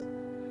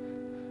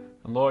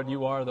And Lord,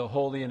 you are the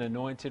holy and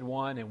anointed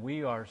one, and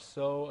we are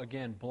so,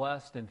 again,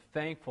 blessed and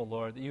thankful,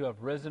 Lord, that you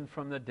have risen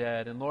from the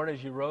dead. And Lord,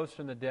 as you rose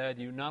from the dead,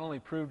 you not only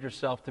proved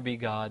yourself to be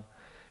God,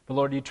 but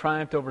Lord, you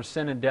triumphed over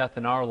sin and death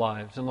in our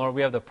lives. And Lord,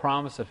 we have the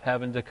promise of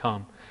heaven to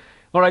come.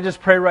 Lord, I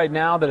just pray right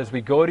now that as we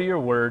go to your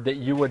word, that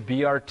you would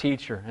be our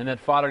teacher, and that,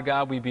 Father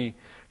God, we be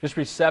just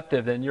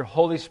receptive, and your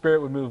Holy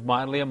Spirit would move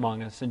mightily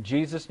among us. In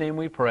Jesus' name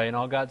we pray, and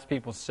all God's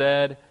people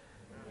said,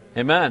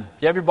 Amen.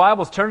 If you have your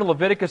Bibles, turn to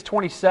Leviticus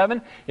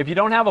 27. If you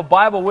don't have a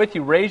Bible with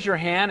you, raise your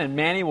hand and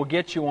Manny will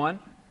get you one.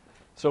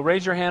 So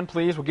raise your hand,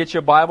 please. We'll get you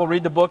a Bible.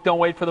 Read the book. Don't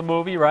wait for the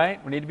movie,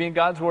 right? We need to be in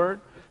God's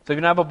Word. So if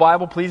you don't have a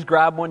Bible, please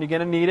grab one. You're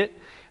going to need it.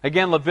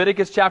 Again,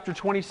 Leviticus chapter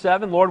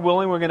 27. Lord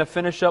willing, we're going to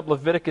finish up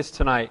Leviticus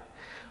tonight.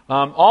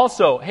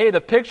 Also, hey,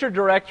 the picture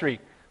directory,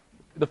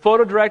 the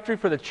photo directory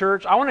for the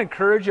church, I want to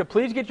encourage you,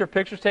 please get your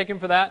pictures taken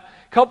for that.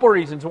 A couple of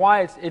reasons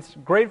why. It's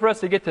great for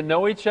us to get to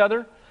know each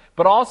other.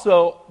 But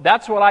also,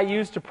 that's what I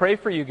use to pray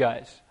for you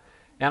guys.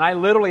 And I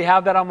literally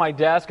have that on my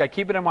desk. I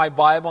keep it in my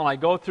Bible, and I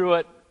go through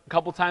it a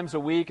couple times a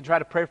week and try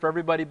to pray for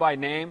everybody by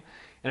name.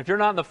 And if you're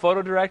not in the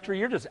photo directory,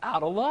 you're just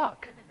out of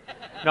luck.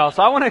 No,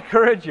 so I want to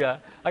encourage you.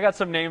 I got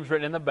some names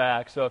written in the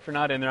back, so if you're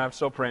not in there, I'm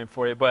still praying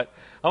for you. But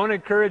I want to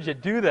encourage you,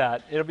 do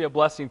that. It'll be a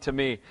blessing to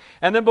me.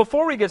 And then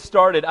before we get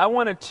started, I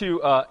wanted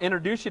to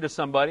introduce you to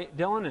somebody.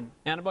 Dylan and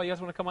Annabelle, you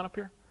guys want to come on up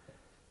here?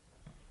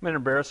 I'm going to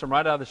embarrass them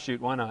right out of the chute.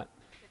 Why not?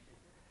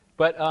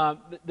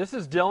 But this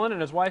is Dylan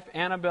and his wife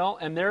Annabelle,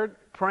 and they're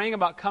praying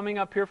about coming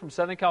up here from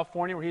Southern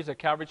California, where he's a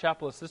Calvary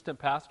Chapel assistant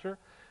pastor,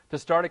 to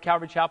start a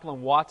Calvary Chapel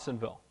in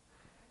Watsonville.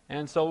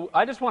 And so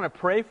I just want to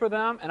pray for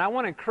them, and I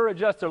want to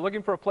encourage us. They're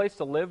looking for a place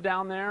to live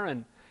down there,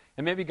 and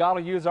maybe God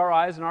will use our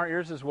eyes and our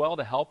ears as well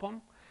to help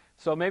them.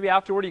 So maybe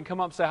afterward you can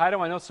come up and say hi to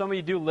them. I know some of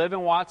you do live in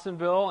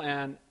Watsonville,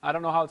 and I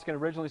don't know how it's going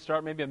to originally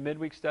start, maybe a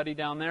midweek study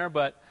down there,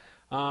 but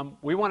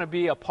we want to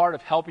be a part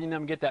of helping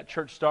them get that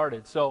church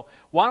started. So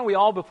why don't we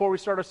all, before we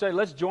start our study,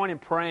 let's join in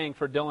praying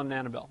for Dylan and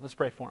Annabelle. Let's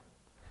pray for them.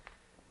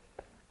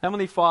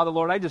 Heavenly Father,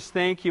 Lord, I just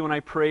thank you and I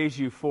praise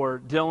you for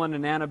Dylan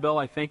and Annabelle.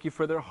 I thank you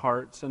for their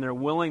hearts and their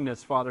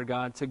willingness, Father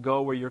God, to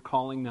go where you're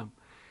calling them.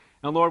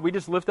 And Lord, we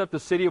just lift up the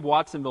city of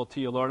Watsonville to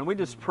you, Lord, and we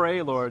just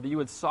pray, Lord, that you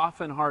would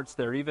soften hearts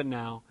there even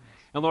now.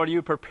 And Lord, you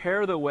would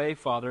prepare the way,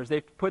 Father, as they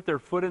put their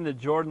foot in the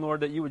Jordan, Lord,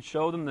 that you would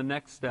show them the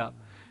next step,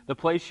 the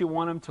place you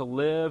want them to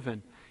live,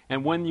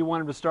 and when you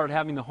want them to start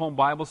having the home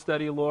Bible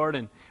study, Lord,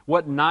 and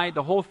what night,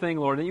 the whole thing,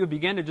 Lord, that you would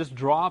begin to just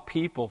draw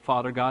people,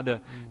 Father God,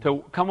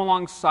 to come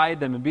alongside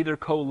them and be their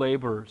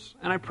co-laborers.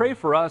 And I pray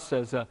for us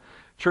as a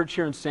church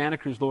here in Santa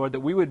Cruz, Lord,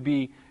 that we would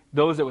be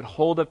those that would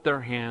hold up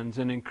their hands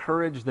and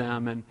encourage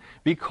them and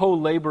be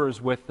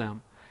co-laborers with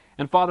them.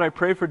 And Father, I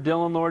pray for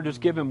Dylan, Lord, just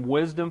give him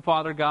wisdom,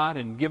 Father God,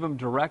 and give him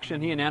direction,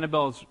 he and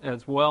Annabelle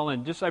as well.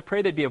 And just I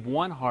pray they'd be of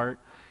one heart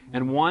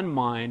and one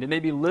mind, and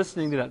they'd be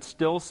listening to that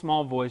still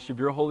small voice of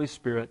your Holy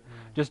Spirit,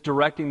 just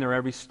directing their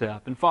every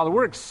step. And Father,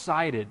 we're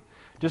excited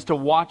just to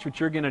watch what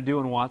you're going to do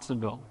in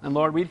Watsonville. And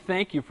Lord, we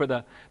thank you for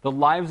the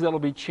lives that will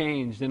be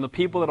changed and the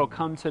people that will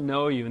come to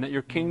know you, and that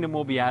your kingdom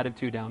will be added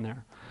to down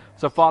there.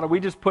 So Father, we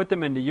just put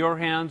them into your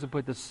hands and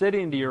put the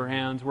city into your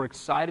hands. We're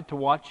excited to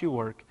watch you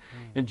work.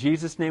 In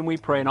Jesus' name we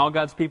pray. And all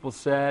God's people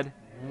said,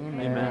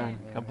 Amen.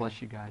 God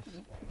bless you guys.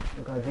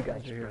 I'm glad you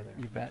guys are here.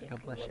 You bet.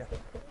 God bless you.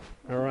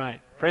 All right.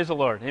 Praise the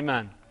Lord.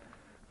 Amen.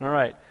 All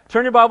right.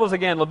 Turn your Bibles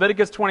again.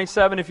 Leviticus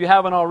 27 if you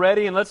haven't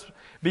already. And let's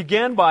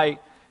begin by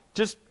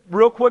just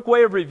real quick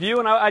way of review.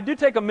 And I do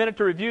take a minute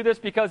to review this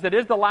because it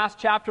is the last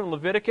chapter in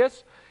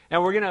Leviticus.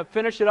 And we're going to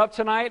finish it up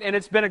tonight. And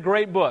it's been a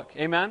great book.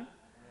 Amen.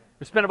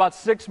 We spent about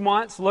 6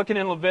 months looking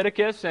in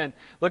Leviticus and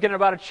looking at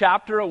about a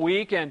chapter a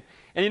week. And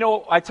you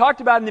know, I talked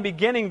about in the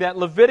beginning that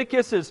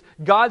Leviticus is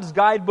God's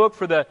guidebook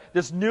for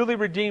this newly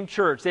redeemed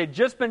church. They had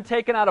just been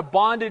taken out of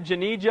bondage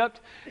in Egypt.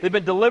 They've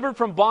been delivered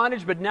from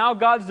bondage, but now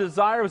God's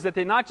desire was that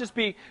they not just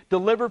be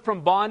delivered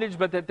from bondage,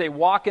 but that they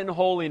walk in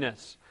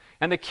holiness.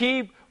 And the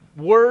key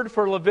word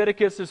for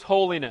Leviticus is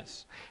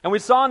holiness. And we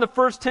saw in the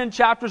first 10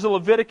 chapters of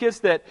Leviticus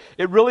that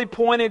it really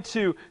pointed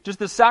to just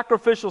the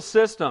sacrificial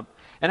system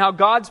and how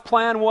God's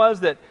plan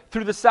was that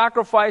through the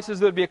sacrifices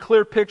there would be a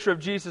clear picture of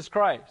Jesus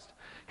Christ.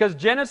 Because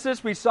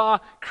Genesis, we saw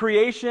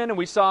creation and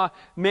we saw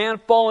man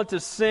fall into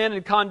sin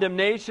and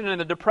condemnation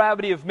and the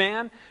depravity of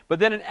man. But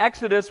then in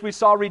Exodus, we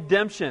saw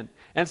redemption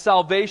and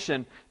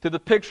salvation through the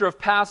picture of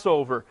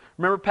Passover.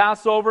 Remember,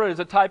 Passover is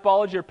a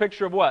typology or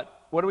picture of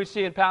what? What do we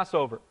see in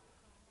Passover?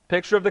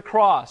 Picture of the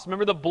cross.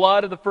 Remember the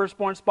blood of the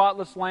firstborn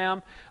spotless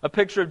lamb? A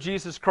picture of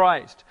Jesus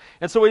Christ.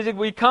 And so as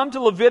we come to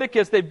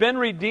Leviticus, they've been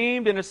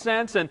redeemed in a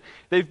sense, and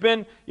they've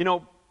been,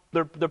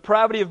 the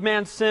depravity of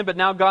man's sin, but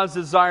now God's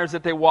desire is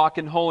that they walk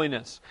in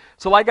holiness.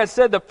 So like I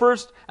said, the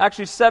first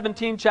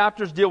 17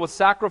 chapters deal with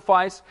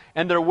sacrifice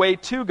and their way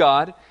to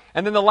God.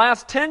 And then the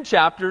last 10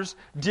 chapters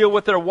deal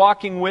with their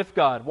walking with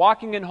God,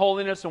 walking in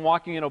holiness and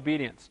walking in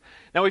obedience.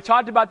 Now we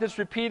talked about this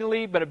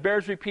repeatedly, but it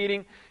bears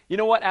repeating. You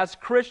know what? As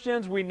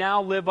Christians, we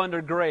now live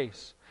under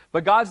grace.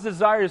 But God's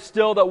desire is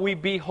still that we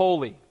be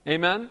holy.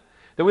 Amen?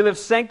 That we live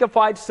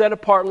sanctified, set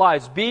apart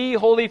lives. Be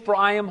holy for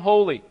I am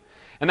holy.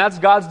 And that's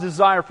God's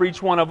desire for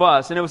each one of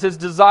us. And it was His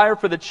desire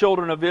for the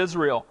children of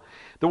Israel.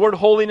 The word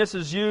holiness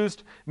is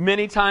used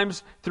many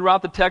times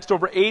throughout the text,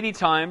 over 80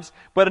 times.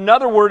 But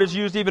another word is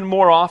used even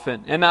more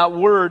often, and that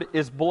word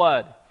is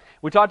blood.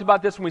 We talked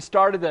about this when we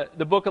started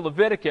the book of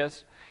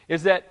Leviticus,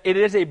 is that it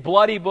is a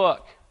bloody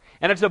book.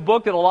 And it's a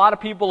book that a lot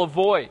of people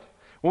avoid.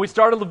 When we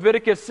started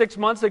Leviticus 6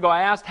 months ago,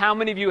 I asked how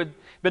many of you had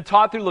been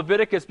taught through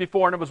Leviticus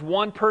before, and it was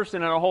one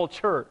person in our whole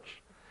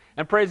church.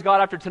 And praise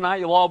God, after tonight,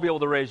 you'll all be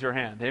able to raise your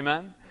hand.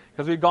 Amen?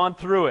 Because we've gone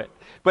through it.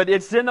 But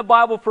it's in the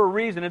Bible for a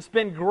reason. It's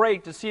been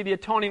great to see the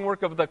atoning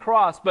work of the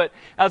cross. But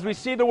as we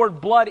see the word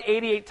blood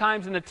 88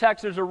 times in the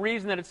text, there's a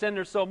reason that it's in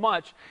there so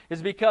much,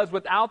 is because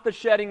without the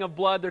shedding of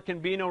blood, there can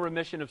be no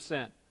remission of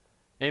sin.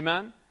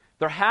 Amen?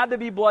 There had to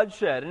be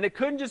bloodshed. And it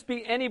couldn't just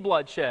be any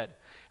bloodshed.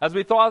 As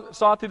we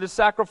saw through the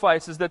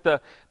sacrifices, that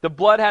the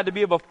blood had to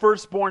be of a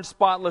firstborn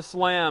spotless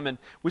lamb. And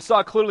we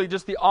saw clearly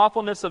just the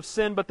awfulness of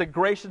sin, but the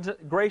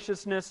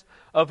graciousness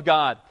of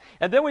God.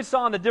 And then we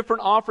saw in the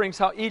different offerings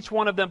how each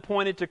one of them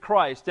pointed to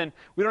Christ. And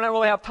we don't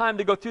really have time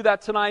to go through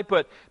that tonight,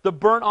 but the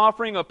burnt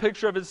offering, a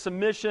picture of His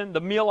submission.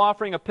 The meal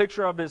offering, a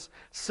picture of His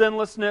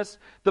sinlessness.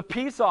 The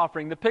peace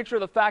offering, the picture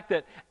of the fact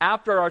that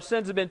after our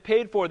sins have been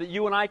paid for, that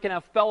you and I can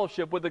have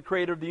fellowship with the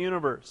Creator of the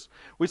universe.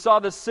 We saw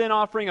the sin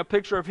offering, a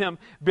picture of Him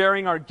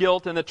bearing our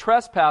guilt, and the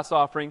trespass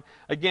offering,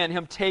 again,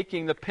 Him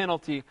taking the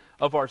penalty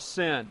of our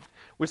sin.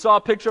 We saw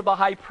a picture of the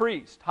high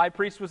priest. High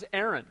priest was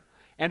Aaron.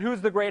 And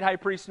who's the great high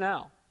priest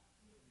now?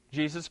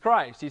 Jesus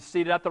Christ. He's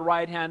seated at the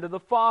right hand of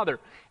the Father.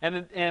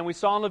 And we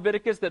saw in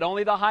Leviticus that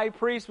only the high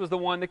priest was the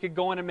one that could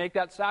go in and make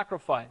that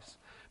sacrifice.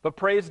 But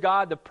praise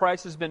God, the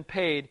price has been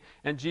paid,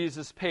 and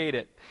Jesus paid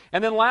it.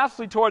 And then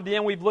lastly, toward the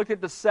end, we've looked at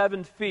the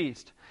seventh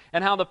feast,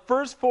 and how the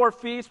first four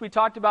feasts we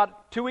talked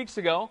about 2 weeks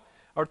ago,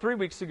 or 3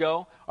 weeks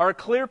ago, are a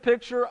clear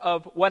picture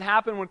of what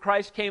happened when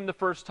Christ came the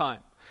first time.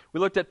 We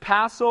looked at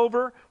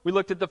Passover, we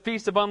looked at the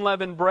Feast of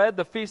Unleavened Bread,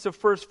 the Feast of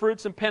First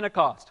Fruits, and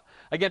Pentecost.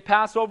 Again,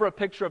 Passover, a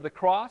picture of the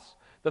cross.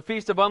 The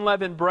Feast of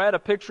Unleavened Bread, a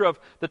picture of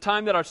the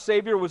time that our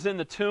Savior was in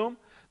the tomb.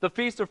 The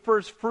Feast of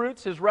First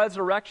Fruits, His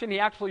resurrection. He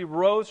actually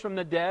rose from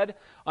the dead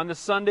on the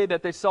Sunday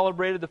that they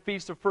celebrated the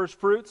Feast of First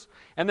Fruits.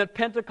 And then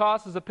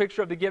Pentecost is a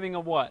picture of the giving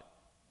of what?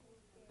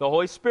 The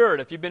Holy Spirit.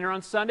 If you've been here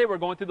on Sunday, we're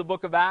going through the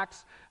book of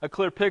Acts, a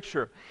clear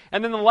picture.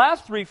 And then the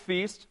last three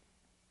feasts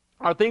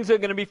are things that are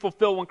going to be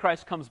fulfilled when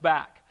Christ comes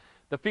back.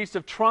 The Feast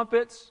of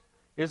Trumpets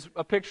is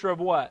a picture of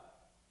what?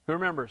 Who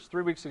remembers?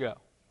 3 weeks ago.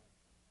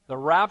 The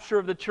rapture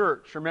of the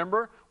church,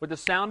 remember? With the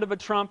sound of a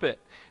trumpet.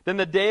 Then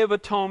the Day of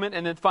Atonement,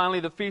 and then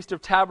finally the Feast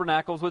of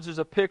Tabernacles, which is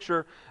a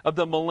picture of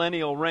the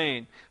millennial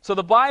reign. So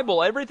the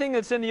Bible, everything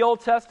that's in the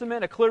Old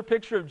Testament, a clear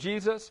picture of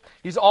Jesus.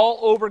 He's all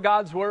over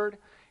God's Word.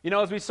 You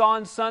know, as we saw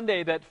on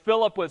Sunday, that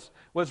Philip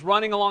was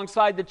running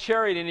alongside the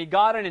chariot, and he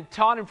got in and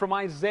taught him from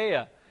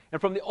Isaiah and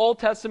from the Old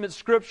Testament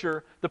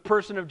Scripture the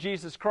person of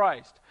Jesus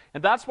Christ.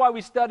 And that's why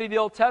we study the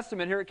Old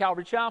Testament here at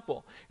Calvary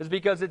Chapel, is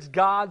because it's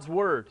God's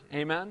Word.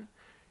 Amen?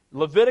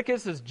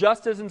 Leviticus is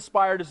just as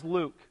inspired as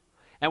Luke.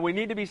 And we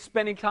need to be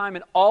spending time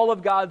in all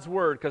of God's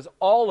Word, because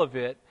all of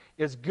it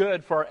is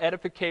good for our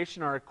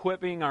edification, our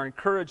equipping, our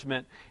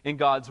encouragement in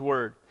God's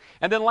Word.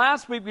 And then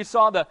last week we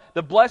saw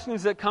the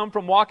blessings that come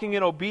from walking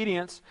in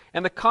obedience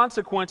and the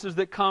consequences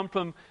that come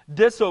from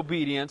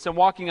disobedience and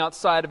walking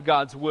outside of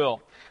God's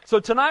will. So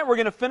tonight we're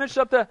going to finish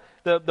up the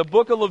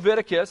book of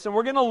Leviticus, and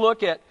we're going to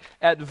look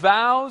at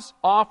vows,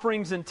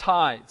 offerings, and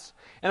tithes.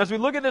 And as we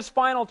look at this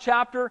final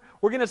chapter,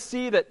 we're going to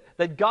see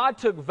that God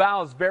took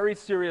vows very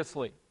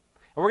seriously.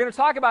 And we're going to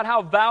talk about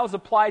how vows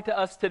apply to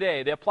us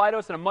today. They apply to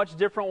us in a much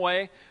different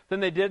way than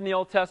they did in the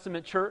Old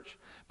Testament church.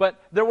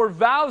 But there were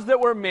vows that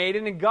were made,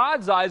 and in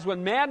God's eyes,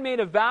 when man made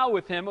a vow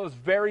with Him, it was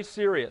very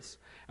serious.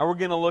 And we're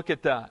going to look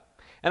at that.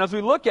 And as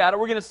we look at it,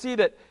 we're going to see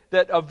that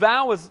a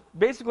vow was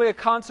basically a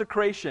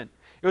consecration.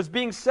 It was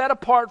being set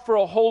apart for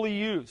a holy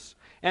use.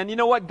 And you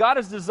know what? God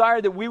has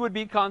desired that we would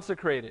be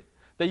consecrated,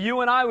 that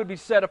you and I would be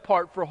set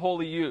apart for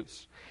holy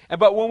use.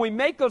 But when we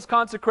make those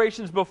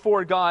consecrations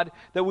before God,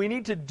 that we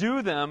need to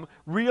do them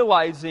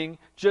realizing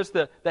just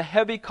the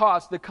heavy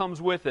cost that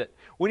comes with it.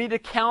 We need to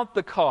count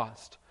the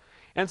cost.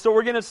 And so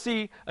we're going to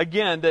see,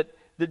 again, that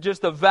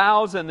just the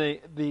vows and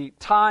the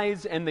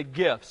tithes and the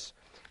gifts.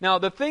 Now,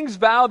 the things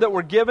vowed that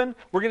were given,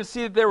 we're going to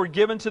see that they were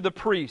given to the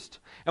priest.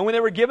 And when they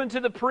were given to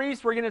the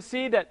priest, we're going to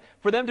see that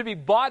for them to be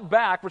bought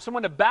back, for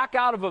someone to back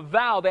out of a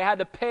vow, they had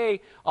to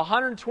pay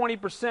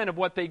 120% of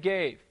what they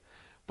gave.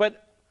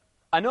 But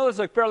I know this is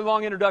a fairly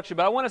long introduction,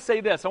 but I want to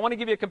say this. I want to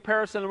give you a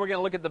comparison, and we're going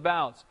to look at the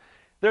vows.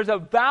 There's a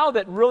vow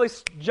that really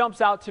jumps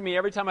out to me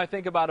every time I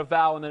think about a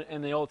vow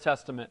in the Old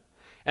Testament.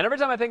 And every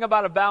time I think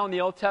about a vow in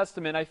the Old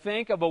Testament, I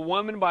think of a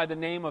woman by the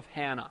name of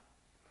Hannah.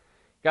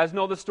 You guys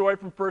know the story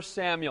from 1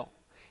 Samuel.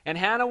 And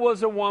Hannah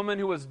was a woman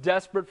who was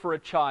desperate for a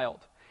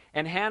child.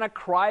 And Hannah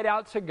cried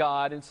out to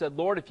God and said,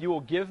 Lord, if you will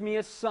give me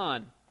a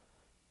son,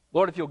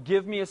 Lord, if you'll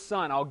give me a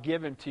son, I'll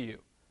give him to you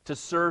to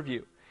serve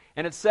you.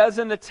 And it says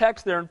in the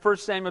text there in 1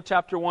 Samuel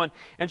chapter 1,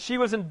 and she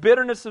was in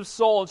bitterness of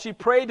soul, and she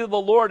prayed to the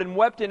Lord and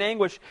wept in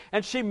anguish,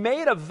 and she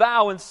made a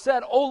vow and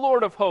said, O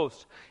Lord of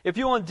hosts, if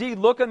you will indeed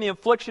look on the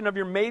affliction of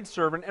your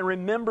maidservant and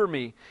remember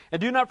me,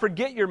 and do not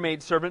forget your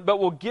maidservant, but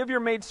will give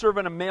your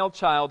maidservant a male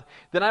child,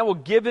 then I will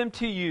give him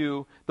to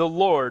you, the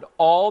Lord,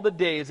 all the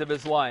days of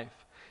his life.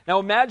 Now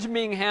imagine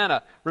being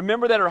Hannah.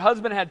 Remember that her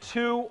husband had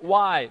 2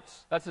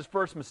 wives. That's his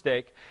first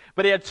mistake.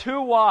 But he had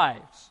 2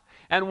 wives.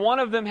 And one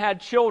of them had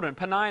children.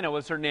 Peninnah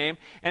was her name.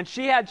 And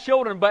she had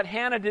children, but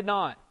Hannah did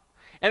not.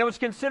 And it was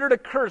considered a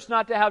curse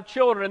not to have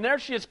children. And there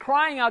she is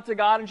crying out to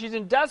God, and she's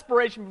in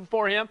desperation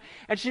before Him,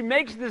 and she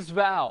makes this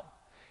vow.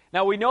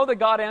 Now we know that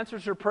God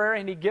answers her prayer,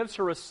 and He gives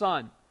her a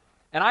son.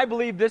 And I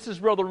believe this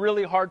is where the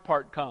really hard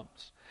part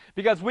comes.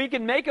 Because we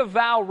can make a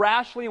vow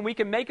rashly, and we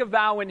can make a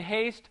vow in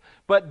haste,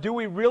 but do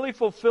we really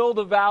fulfill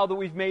the vow that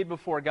we've made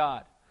before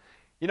God?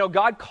 You know,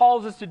 God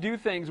calls us to do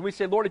things, and we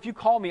say, Lord, if you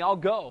call me, I'll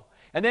go.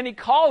 And then He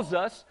calls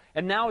us,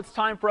 and now it's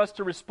time for us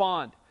to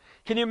respond.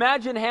 Can you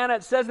imagine Hannah?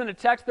 It says in the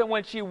text that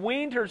when she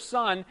weaned her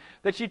son,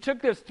 that she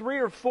took this 3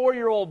 or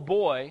 4-year-old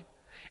boy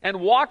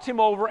and walked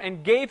him over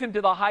and gave him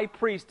to the high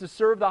priest to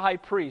serve the high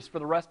priest for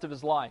the rest of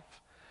his life.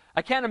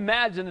 I can't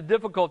imagine the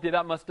difficulty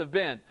that must have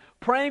been.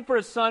 Praying for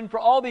a son for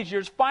all these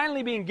years,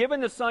 finally being given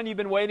the son you've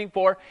been waiting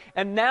for,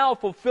 and now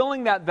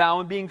fulfilling that vow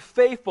and being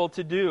faithful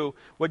to do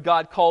what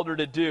God called her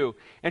to do.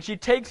 And she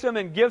takes him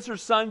and gives her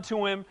son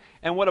to him,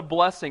 and what a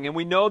blessing. And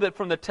we know that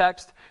from the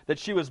text that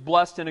she was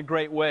blessed in a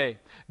great way.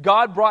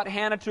 God brought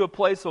Hannah to a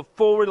place of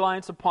full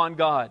reliance upon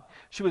God.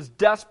 She was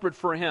desperate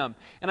for Him.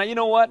 And you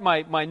know what?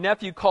 My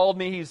nephew called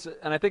me,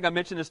 and I think I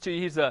mentioned this to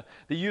you, he's the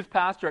youth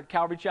pastor at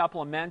Calvary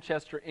Chapel in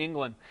Manchester,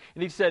 England.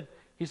 And he said,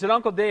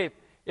 Uncle Dave,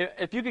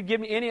 if you could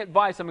give me any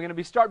advice, I'm going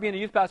to start being a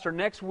youth pastor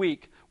next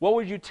week, what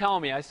would you tell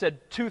me? I said,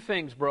 2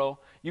 things, bro.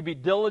 You be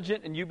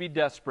diligent and you be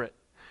desperate.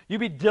 You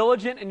be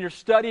diligent in your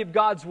study of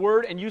God's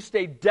Word, and you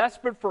stay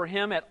desperate for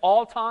Him at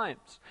all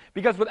times.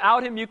 Because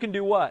without Him, you can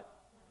do what?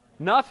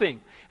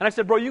 Nothing. And I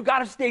said, bro, you got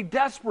to stay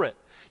desperate.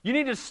 You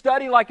need to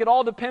study like it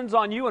all depends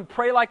on you and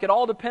pray like it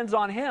all depends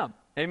on Him.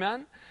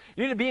 Amen?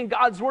 You need to be in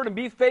God's Word and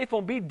be faithful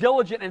and be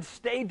diligent and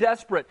stay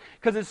desperate.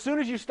 Because as soon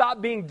as you stop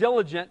being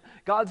diligent,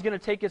 God's going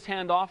to take His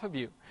hand off of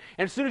you.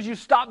 And as soon as you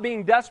stop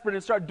being desperate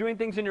and start doing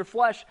things in your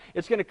flesh,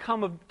 it's going to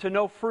come to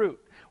no fruit.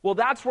 Well,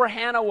 that's where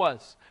Hannah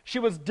was. She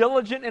was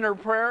diligent in her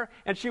prayer,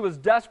 and she was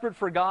desperate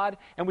for God,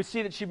 and we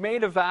see that she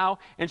made a vow,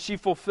 and she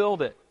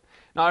fulfilled it.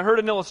 Now, I heard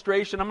an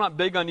illustration. I'm not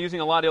big on using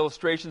a lot of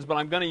illustrations, but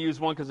I'm going to use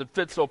one because it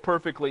fits so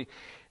perfectly.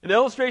 An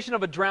illustration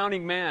of a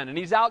drowning man, and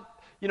he's out,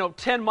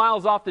 10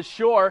 miles off the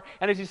shore,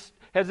 and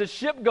as the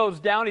ship goes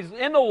down, he's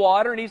in the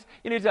water, and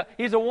he's a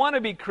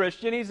wannabe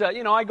Christian. He's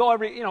I go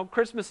every,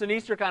 Christmas and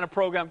Easter kind of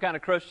program kind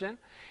of Christian.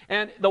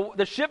 And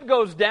the ship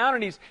goes down,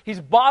 and he's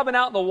bobbing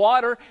out in the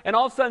water, and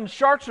all of a sudden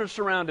sharks are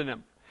surrounding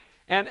him.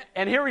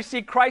 And here we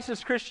see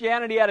crisis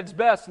Christianity at its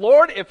best.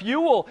 Lord, if you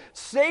will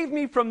save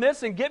me from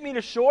this and get me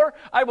to shore,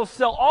 I will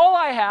sell all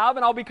I have,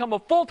 and I'll become a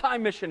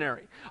full-time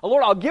missionary.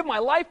 Lord, I'll give my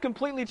life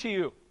completely to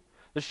you.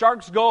 The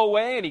sharks go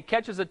away, and he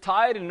catches a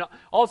tide, and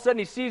all of a sudden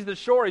he sees the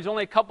shore. He's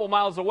only a couple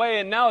miles away,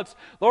 and now it's,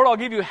 Lord, I'll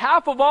give you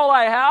half of all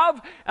I have,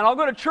 and I'll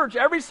go to church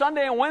every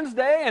Sunday and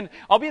Wednesday, and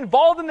I'll be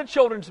involved in the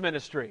children's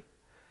ministry.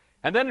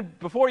 And then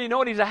before you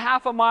know it, he's a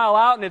half a mile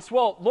out, and it's,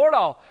 well, Lord,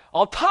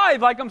 I'll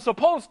tithe like I'm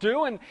supposed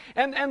to,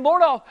 and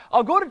Lord,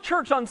 I'll go to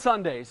church on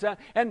Sundays.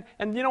 And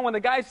when the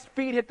guy's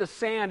feet hit the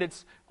sand,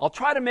 it's, I'll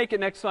try to make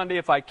it next Sunday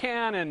if I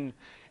can. And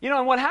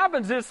what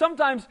happens is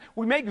sometimes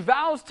we make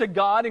vows to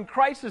God in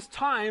crisis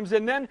times,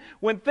 and then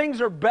when things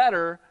are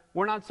better,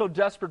 we're not so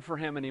desperate for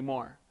Him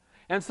anymore.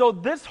 And so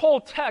this whole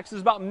text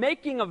is about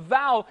making a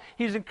vow.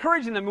 He's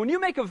encouraging them. When you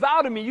make a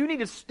vow to me, you need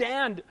to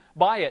stand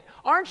by it.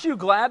 Aren't you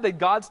glad that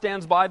God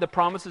stands by the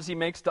promises He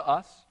makes to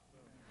us?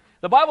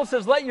 The Bible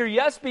says, let your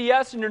yes be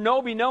yes and your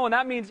no be no, and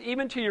that means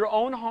even to your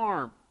own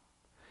harm.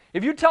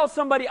 If you tell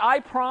somebody, I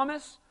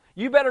promise,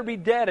 you better be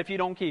dead if you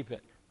don't keep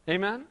it.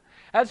 Amen?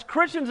 As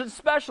Christians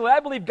especially,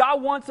 I believe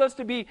God wants us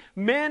to be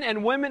men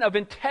and women of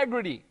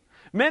integrity.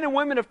 Men and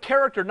women of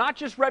character, not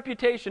just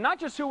reputation, not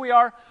just who we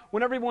are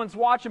when everyone's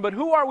watching, but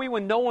who are we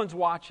when no one's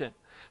watching?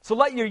 So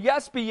let your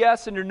yes be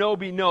yes and your no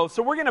be no.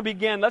 So we're going to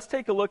begin. Let's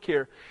take a look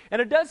here.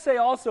 And it does say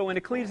also in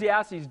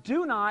Ecclesiastes,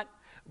 do not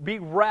be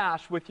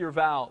rash with your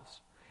vows.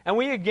 And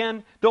we,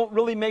 again, don't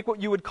really make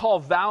what you would call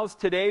vows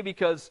today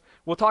because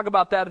we'll talk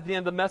about that at the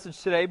end of the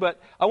message today. But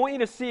I want you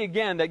to see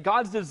again that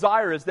God's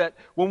desire is that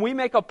when we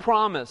make a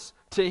promise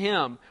to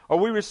Him or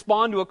we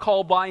respond to a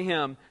call by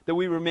Him, that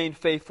we remain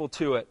faithful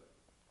to it.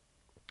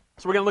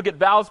 So we're going to look at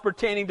vows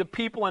pertaining to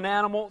people and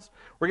animals.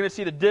 We're going to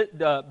see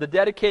the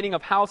dedicating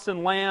of house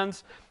and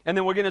lands. And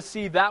then we're going to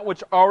see that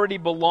which already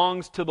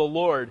belongs to the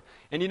Lord.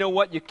 And you know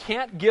what? You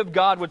can't give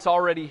God what's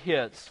already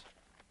His.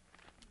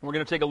 We're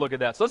going to take a look at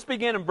that. So let's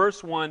begin in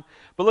verse 1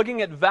 by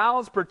looking at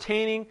vows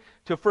pertaining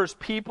to first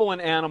people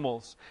and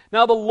animals.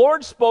 Now the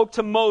Lord spoke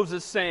to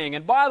Moses saying,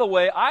 and by the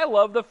way, I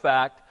love the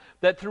fact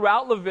that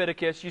throughout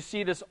Leviticus you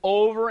see this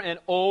over and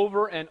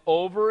over and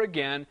over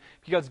again,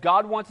 because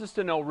God wants us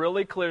to know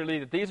really clearly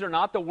that these are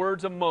not the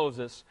words of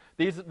Moses.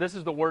 This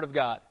is the Word of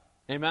God.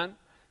 Amen?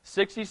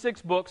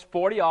 66 books,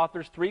 40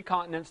 authors, 3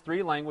 continents,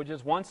 3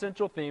 languages, 1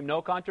 central theme,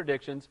 no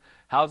contradictions.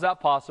 How's that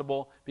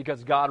possible?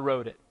 Because God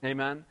wrote it.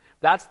 Amen?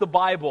 That's the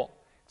Bible.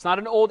 It's not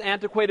an old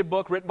antiquated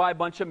book written by a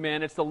bunch of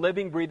men. It's the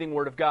living, breathing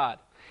Word of God.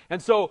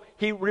 And so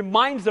he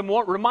reminds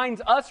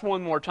us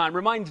one more time,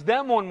 reminds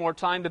them one more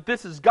time that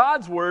this is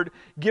God's Word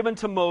given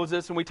to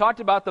Moses. And we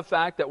talked about the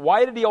fact that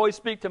why did he always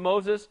speak to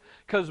Moses?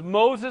 Because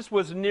Moses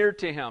was near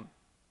to him.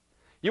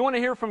 You want to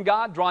hear from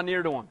God? Draw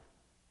near to Him.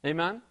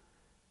 Amen?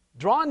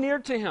 Draw near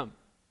to Him.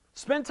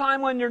 Spend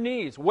time on your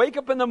knees. Wake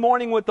up in the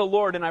morning with the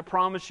Lord, and I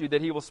promise you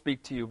that He will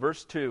speak to you.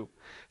 Verse 2.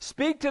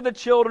 Speak to the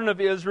children of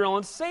Israel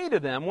and say to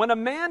them, when a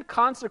man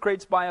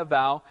consecrates by a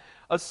vow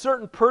a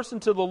certain person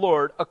to the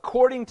Lord,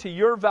 according to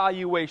your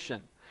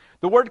valuation.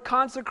 The word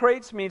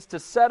consecrates means to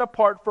set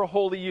apart for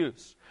holy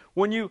use.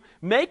 When you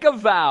make a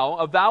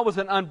vow was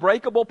an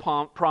unbreakable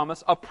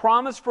promise, a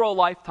promise for a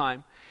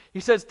lifetime. He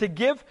says to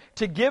give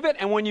it,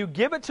 and when you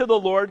give it to the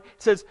Lord,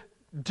 it says,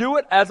 do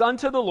it as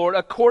unto the Lord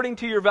according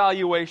to your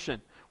valuation.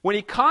 When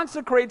he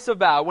consecrates a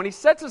vow, when he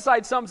sets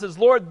aside something, says,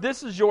 Lord,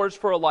 this is yours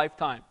for a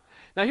lifetime.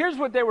 Now here's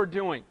what they were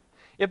doing.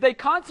 If they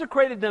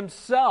consecrated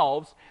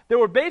themselves, they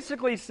were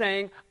basically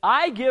saying,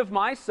 I give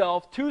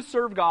myself to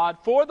serve God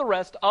for the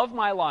rest of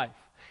my life,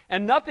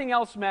 and nothing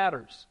else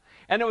matters.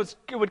 And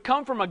it would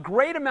come from a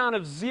great amount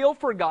of zeal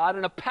for God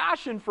and a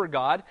passion for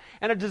God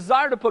and a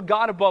desire to put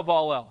God above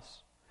all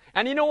else.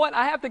 And you know what?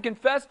 I have to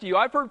confess to you,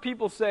 I've heard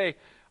people say,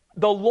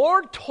 the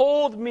Lord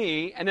told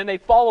me, and then they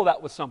follow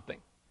that with something.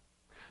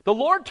 The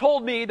Lord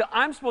told me that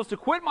I'm supposed to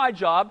quit my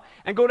job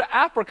and go to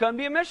Africa and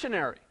be a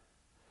missionary.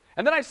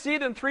 And then I see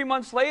them 3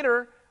 months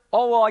later,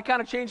 oh, well, I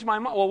kind of changed my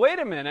mind. Well, wait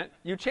a minute.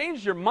 You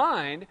changed your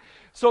mind.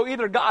 So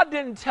either God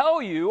didn't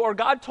tell you or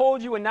God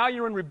told you and now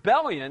you're in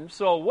rebellion.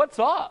 So what's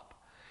up?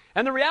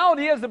 And the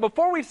reality is that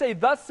before we say,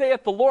 thus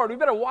saith the Lord, we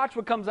better watch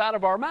what comes out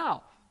of our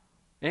mouth.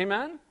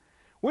 Amen?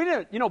 We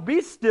need to,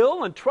 be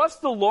still and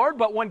trust the Lord,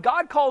 but when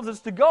God calls us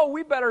to go,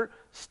 we better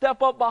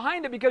step up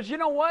behind it, because you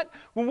know what?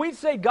 When we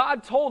say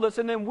God told us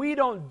and then we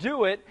don't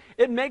do it,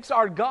 it makes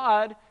our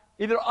God,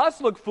 either us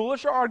look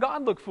foolish or our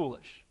God look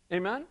foolish.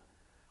 Amen?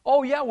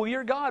 Oh yeah, well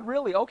you're God,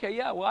 really? Okay,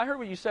 yeah, well I heard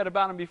what you said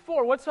about Him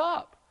before. What's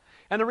up?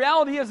 And the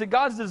reality is that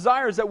God's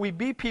desire is that we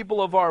be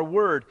people of our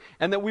word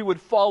and that we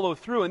would follow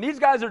through. And these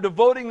guys are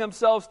devoting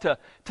themselves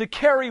to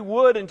carry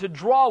wood and to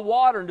draw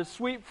water and to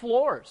sweep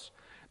floors.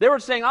 They were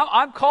saying,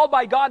 I'm called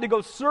by God to go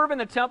serve in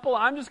the temple.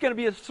 I'm just going to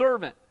be a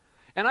servant.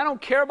 And I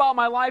don't care about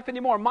my life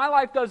anymore. My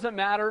life doesn't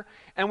matter.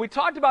 And we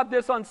talked about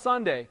this on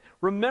Sunday.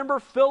 Remember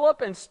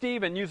Philip and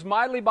Stephen, used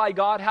mightily by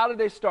God. How did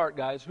they start,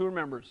 guys? Who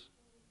remembers?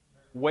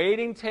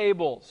 Waiting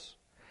tables.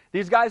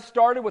 These guys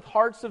started with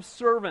hearts of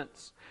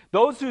servants.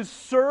 Those who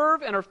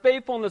serve and are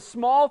faithful in the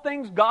small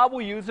things, God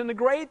will use in the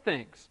great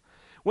things.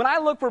 When I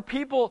look for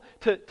people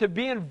to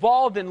be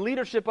involved in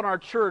leadership in our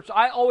church,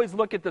 I always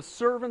look at the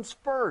servants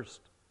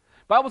first.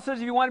 The Bible says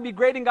if you want to be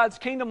great in God's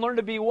kingdom, learn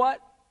to be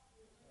what?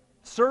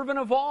 Servant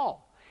of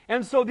all.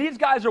 And so these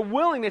guys are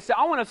willing. They say,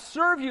 I want to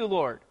serve you,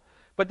 Lord.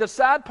 But the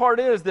sad part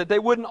is that they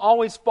wouldn't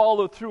always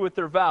follow through with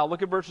their vow.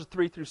 Look at verses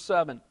 3 through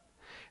 7. It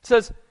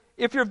says,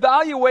 if your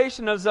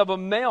valuation is of a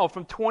male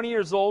from 20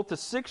 years old to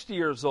 60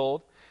 years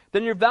old,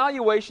 then your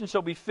valuation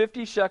shall be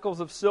 50 shekels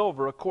of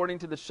silver, according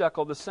to the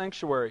shekel of the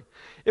sanctuary.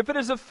 If it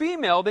is a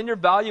female, then your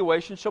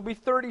valuation shall be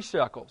 30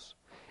 shekels.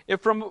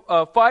 If from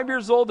 5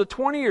 years old to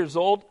 20 years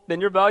old,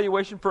 then your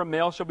valuation for a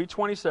male shall be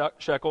 20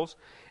 shekels,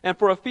 and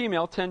for a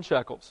female 10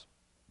 shekels.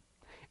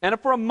 And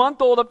if for a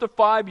month old up to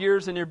 5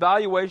 years, then your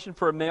valuation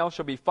for a male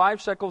shall be 5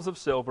 shekels of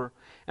silver,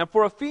 and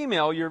for a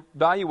female your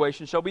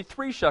valuation shall be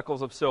 3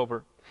 shekels of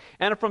silver.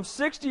 And if from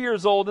 60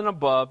 years old and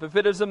above, if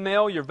it is a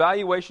male, your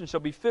valuation shall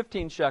be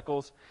 15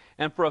 shekels,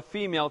 and for a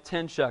female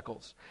 10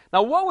 shekels.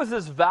 Now what was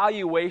this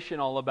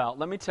valuation all about?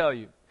 Let me tell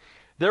you.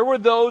 There were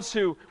those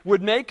who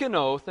would make an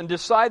oath and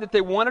decide that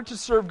they wanted to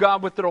serve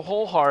God with their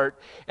whole heart,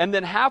 and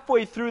then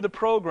halfway through the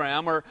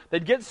program, or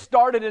they'd get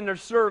started in their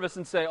service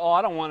and say, oh,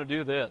 I don't want to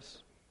do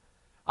this.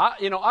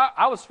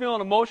 I was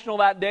feeling emotional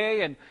that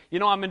day, and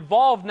I'm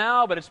involved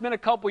now, but it's been a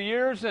couple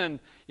years,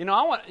 and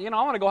I want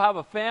to go have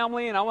a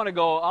family, and I want to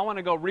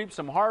go reap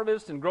some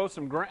harvest and grow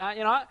some grain.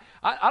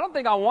 I don't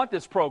think I want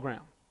this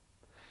program.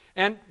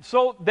 And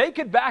so they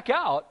could back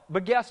out,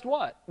 but guess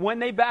what? When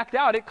they backed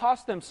out, it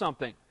cost them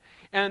something.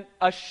 And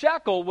a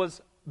shekel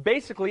was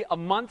basically a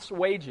month's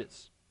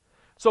wages.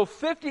 So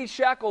 50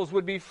 shekels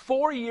would be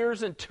 4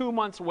 years and 2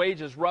 months'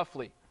 wages,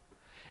 roughly.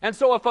 And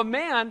so if a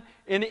man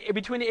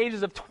between the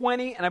ages of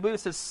 20 and I believe it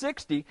says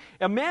 60,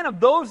 a man of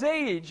those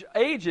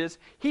ages,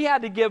 he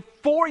had to give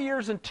 4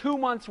 years and 2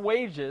 months'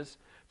 wages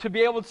to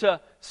be able to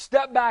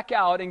step back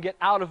out and get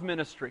out of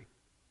ministry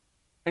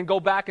and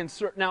go back and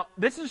serve. Now,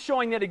 this is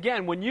showing that,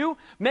 again, when you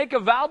make a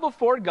vow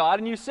before God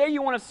and you say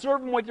you want to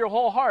serve Him with your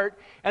whole heart,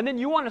 and then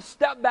you want to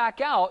step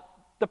back out,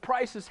 the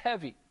price is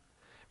heavy.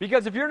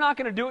 Because if you're not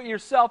going to do it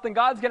yourself, then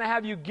God's going to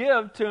have you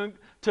give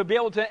to be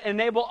able to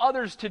enable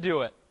others to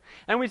do it.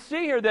 And we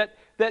see here that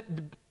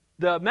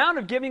the amount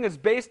of giving is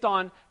based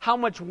on how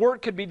much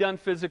work could be done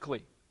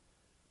physically.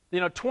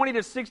 20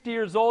 to 60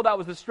 years old, that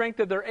was the strength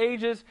of their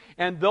ages,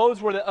 and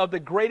those were of the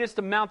greatest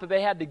amount that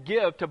they had to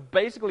give to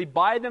basically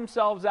buy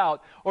themselves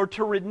out or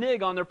to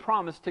renege on their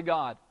promise to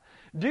God.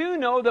 Do you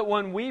know that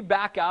when we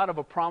back out of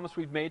a promise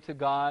we've made to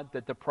God,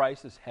 that the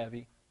price is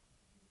heavy?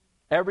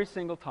 Every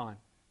single time.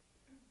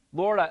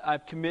 Lord,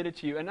 I've committed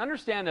to you. And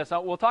understand this,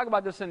 we'll talk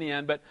about this in the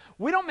end, but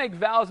we don't make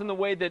vows in the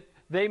way that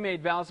they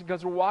made vows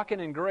because we're walking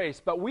in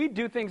grace, but we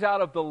do things out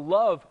of the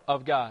love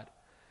of God.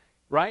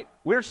 Right?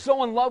 We're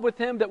so in love with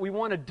Him that we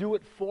want to do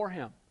it for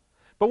Him.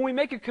 But when we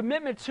make a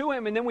commitment to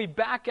Him and then we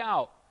back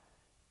out,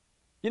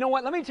 you know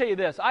what? Let me tell you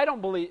this. I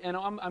don't believe, and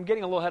I'm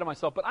getting a little ahead of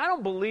myself, but I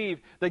don't believe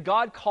that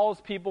God calls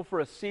people for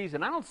a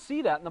season. I don't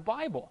see that in the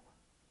Bible.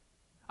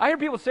 I hear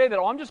people say that,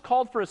 I'm just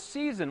called for a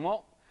season.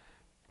 Well,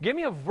 give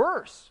me a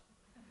verse.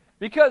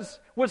 Because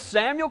was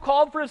Samuel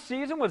called for a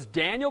season? Was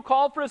Daniel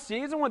called for a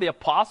season? Were the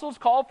apostles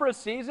called for a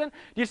season?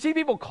 Do you see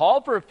people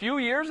called for a few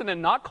years and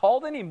then not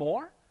called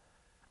anymore?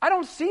 I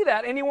don't see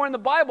that anywhere in the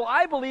Bible.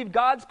 I believe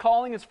God's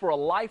calling is for a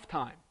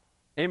lifetime.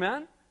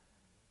 Amen?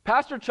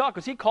 Pastor Chuck,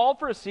 was he called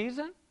for a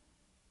season?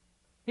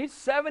 He's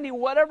 70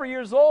 whatever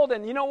years old,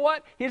 and you know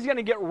what? He's going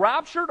to get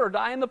raptured or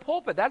die in the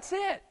pulpit. That's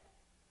it.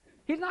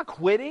 He's not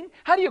quitting.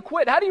 How do you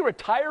quit? How do you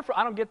retire from?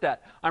 I don't get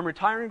that. I'm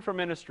retiring from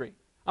ministry.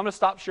 I'm going to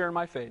stop sharing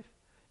my faith.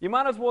 You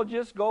might as well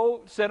just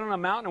go sit on a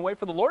mountain and wait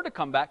for the Lord to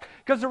come back.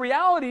 Because the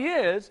reality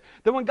is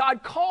that when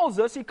God calls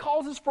us, He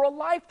calls us for a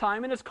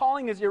lifetime, and His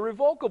calling is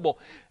irrevocable.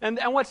 And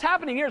what's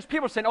happening here is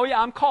people are saying, oh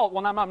yeah, I'm called.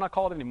 Well, I'm not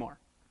called anymore.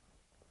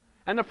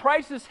 And the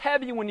price is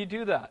heavy when you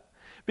do that.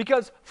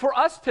 Because for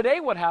us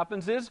today, what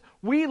happens is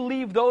we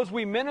leave those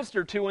we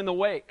minister to in the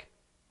wake.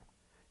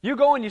 You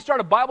go and you start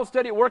a Bible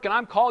study at work, and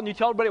I'm called, and you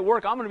tell everybody at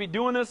work, I'm going to be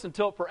doing this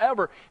until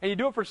forever. And you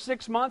do it for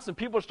 6 months, and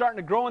people are starting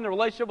to grow in their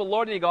relationship with the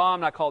Lord, and you go,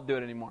 I'm not called to do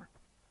it anymore.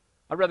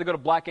 I'd rather go to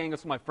Black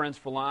Angus with my friends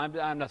for lunch.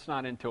 I'm just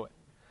not into it.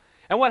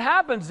 And what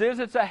happens is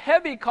it's a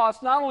heavy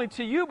cost not only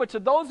to you, but to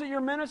those that you're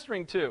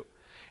ministering to.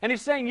 And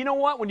He's saying, you know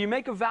what? When you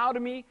make a vow to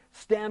me,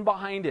 stand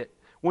behind it.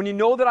 When you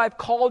know that I've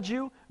called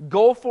you,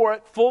 go for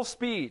it full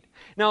speed.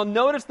 Now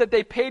notice that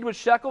they paid with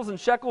shekels, and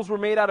shekels were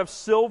made out of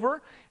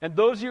silver. And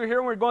those of you here,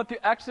 when we're going through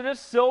Exodus,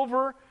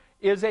 silver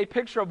is a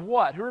picture of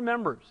what? Who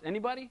remembers?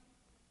 Anybody?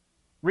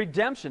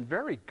 Redemption.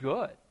 Very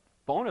good.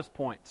 Bonus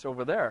points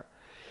over there.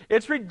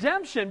 It's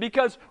redemption,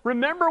 because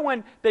remember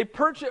when they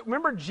purchased,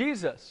 remember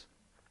Jesus.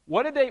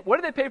 What did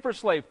they pay for a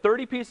slave?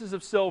 30 pieces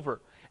of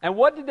silver. And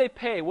what did they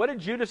pay? What did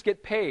Judas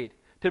get paid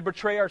to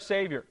betray our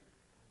Savior?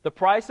 The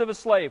price of a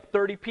slave,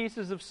 30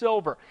 pieces of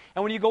silver.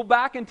 And when you go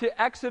back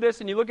into Exodus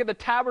and you look at the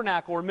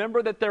tabernacle,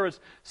 remember that there was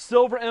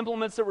silver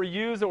implements that were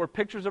used that were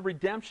pictures of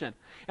redemption.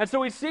 And so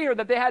we see here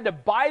that they had to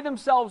buy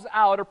themselves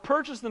out or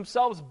purchase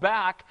themselves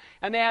back,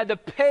 and they had to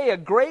pay a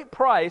great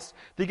price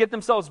to get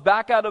themselves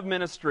back out of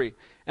ministry.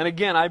 And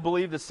again, I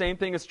believe the same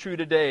thing is true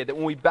today, that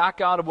when we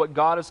back out of what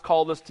God has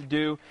called us to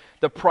do,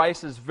 the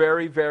price is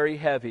very, very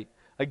heavy.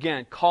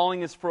 Again,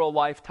 calling is for a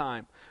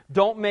lifetime.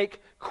 Don't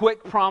make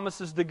quick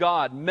promises to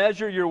God.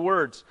 Measure your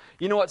words.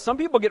 You know what? Some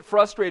people get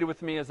frustrated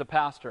with me as a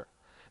pastor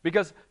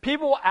because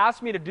people will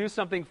ask me to do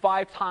something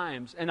 5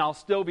 times and I'll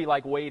still be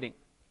like waiting.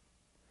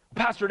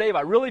 Pastor Dave,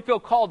 I really feel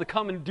called to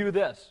come and do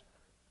this.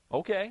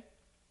 Okay.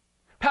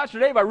 Pastor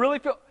Dave, I really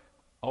feel...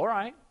 All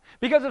right.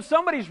 Because if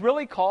somebody's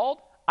really called,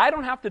 I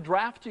don't have to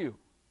draft you.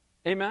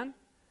 Amen?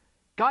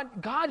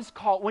 God is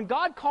called. When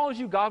God calls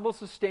you, God will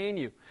sustain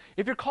you.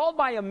 If you're called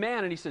by a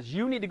man and he says,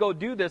 you need to go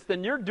do this,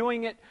 then you're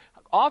doing it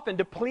often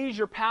to please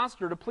your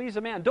pastor, to please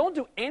a man. Don't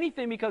do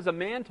anything because a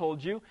man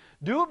told you.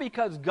 Do it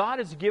because God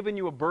has given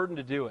you a burden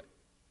to do it.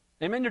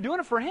 Amen? You're doing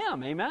it for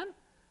Him. Amen?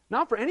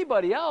 Not for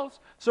anybody else.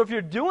 So if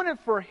you're doing it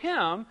for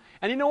Him,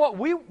 and you know what?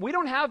 We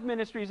don't have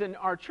ministries in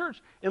our church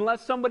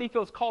unless somebody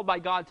feels called by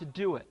God to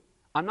do it.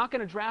 I'm not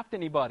going to draft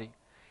anybody.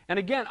 And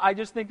again, I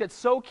just think that's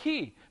so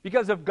key.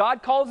 Because if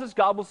God calls us,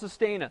 God will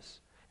sustain us.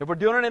 If we're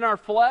doing it in our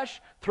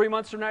flesh, 3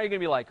 months from now, you're going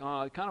to be like,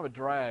 oh, kind of a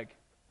drag.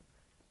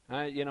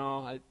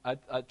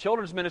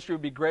 Children's ministry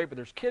would be great, but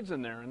there's kids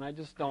in there, and I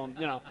just don't,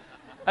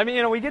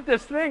 we get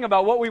this thing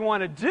about what we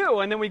want to do,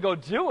 and then we go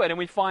do it, and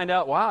we find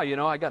out, wow,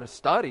 I got to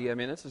study.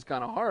 This is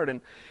kind of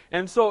hard.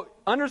 And so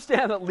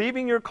understand that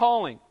leaving your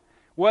calling,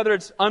 whether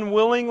it's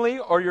unwillingly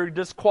or you're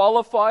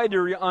disqualified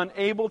or you're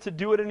unable to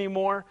do it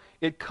anymore,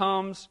 it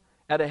comes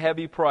at a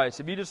heavy price.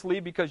 If you just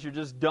leave because you're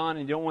just done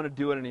and you don't want to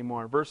do it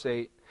anymore. Verse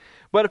 8.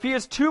 But if he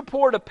is too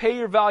poor to pay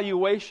your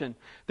valuation,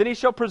 then he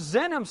shall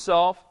present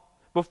himself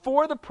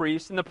before the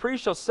priest, and the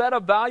priest shall set a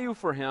value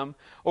for him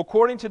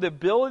according to the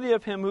ability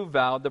of him who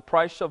vowed. The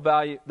priest shall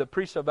value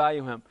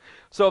him.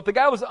 So if the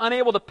guy was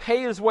unable to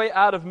pay his way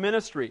out of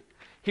ministry,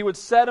 he would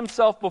set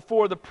himself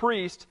before the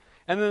priest,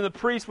 and then the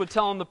priest would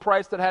tell him the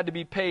price that had to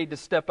be paid to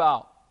step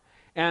out.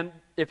 And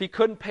if he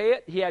couldn't pay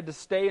it, he had to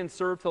stay and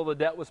serve till the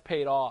debt was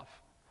paid off.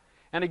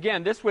 And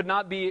again, this would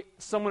not be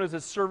someone who's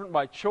a servant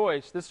by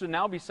choice. This would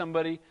now be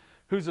somebody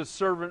who's a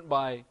servant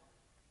by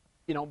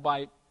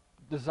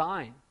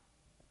design.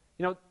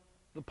 The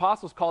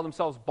apostles call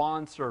themselves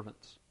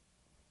bondservants.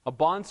 A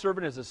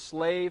bondservant is a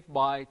slave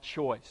by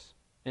choice.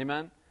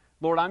 Amen?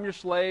 Lord, I'm your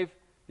slave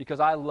because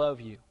I love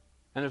you.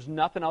 And there's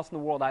nothing else in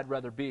the world I'd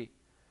rather be.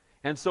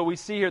 And so we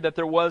see here that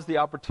there was the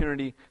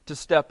opportunity to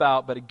step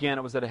out, but again,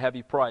 it was at a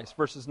heavy price.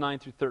 Verses 9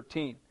 through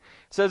 13. It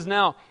says,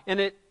 now,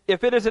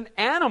 if it is an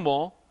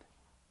animal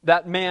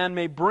that man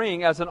may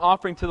bring as an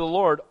offering to the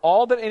Lord,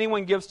 all that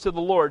anyone gives to the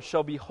Lord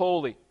shall be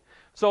holy.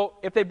 So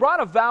if they brought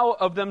a vow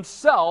of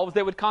themselves,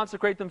 they would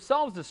consecrate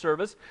themselves to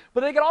service,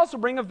 but they could also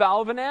bring a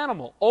vow of an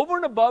animal. Over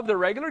and above their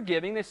regular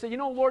giving, they say,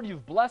 Lord,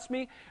 you've blessed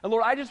me, and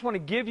Lord, I just want to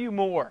give you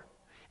more.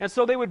 And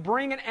so they would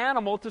bring an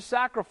animal to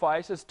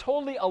sacrifice as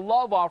totally a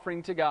love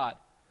offering to God,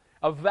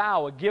 a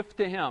vow, a gift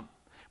to Him.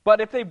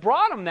 But if they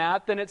brought Him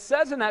that, then it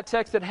says in that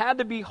text it had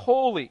to be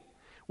holy,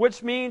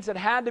 which means it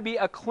had to be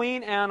a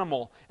clean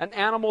animal, an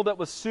animal that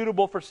was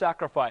suitable for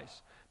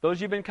sacrifice. Those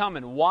of you who've been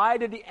coming, why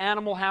did the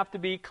animal have to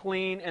be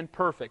clean and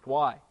perfect?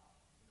 Why?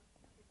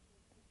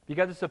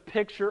 Because it's a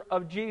picture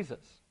of Jesus.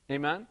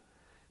 Amen?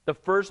 The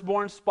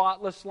firstborn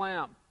spotless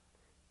lamb.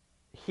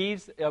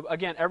 He's,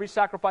 again, every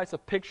sacrifice a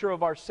picture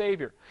of our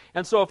Savior.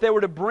 And so if they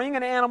were to bring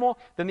an animal,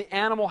 then the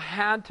animal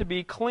had to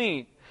be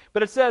clean.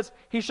 But it says,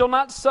 he shall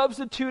not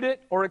substitute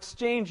it or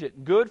exchange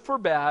it, good for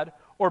bad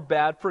or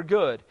bad for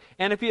good.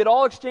 And if he at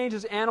all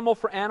exchanges animal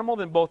for animal,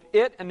 then both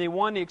it and the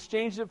one he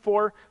exchanged it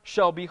for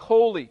shall be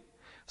holy.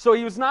 So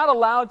he was not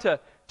allowed to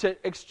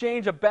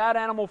exchange a bad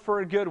animal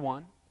for a good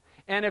one.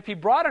 And if he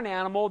brought an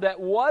animal that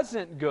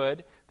wasn't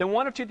good, then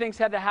one of two things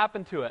had to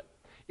happen to it.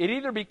 It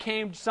either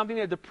became something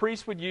that the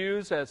priest would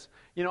use as,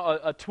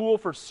 a tool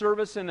for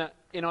service in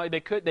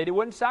they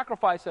wouldn't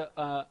sacrifice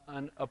a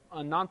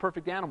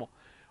non-perfect animal.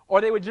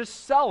 Or they would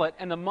just sell it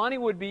and the money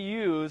would be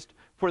used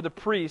for the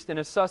priest in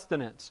his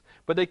sustenance.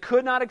 But they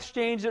could not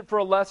exchange it for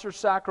a lesser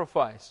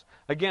sacrifice.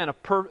 Again,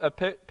 a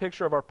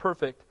picture of our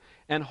perfect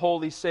and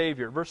holy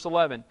Savior. Verse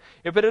 11,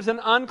 if it is an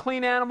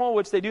unclean animal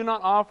which they do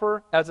not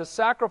offer as a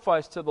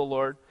sacrifice to the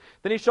Lord,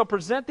 then he shall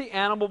present the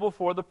animal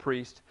before the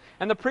priest,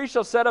 and the priest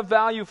shall set a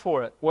value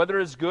for it, whether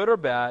it is good or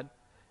bad.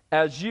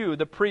 As you,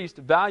 the priest,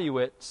 value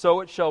it,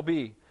 so it shall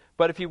be.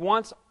 But if he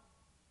wants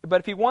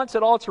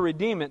at all to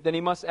redeem it, then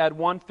he must add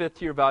 1/5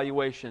 to your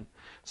valuation.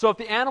 So if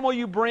the animal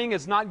you bring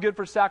is not good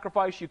for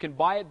sacrifice, you can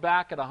buy it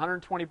back at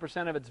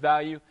 120% of its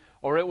value,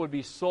 or it would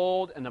be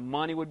sold and the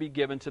money would be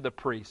given to the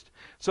priest.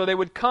 So they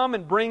would come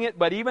and bring it,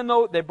 but even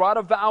though they brought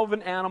a vow of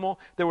an animal,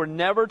 they were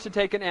never to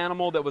take an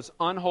animal that was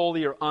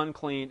unholy or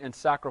unclean and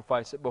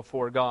sacrifice it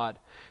before God.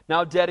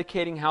 Now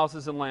dedicating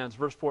houses and lands.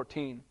 Verse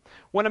 14.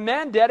 When a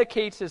man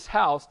dedicates his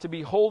house to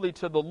be holy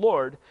to the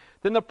Lord,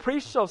 then the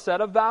priest shall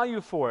set a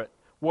value for it,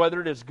 whether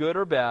it is good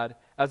or bad.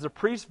 As the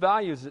priest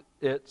values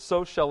it,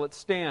 so shall it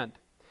stand.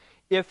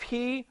 If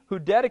he who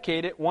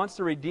dedicated it wants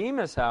to redeem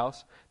his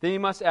house, then he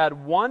must add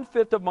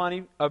 1/5 of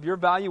money of your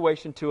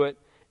valuation to it,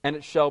 and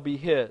it shall be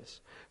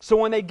his. So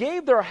when they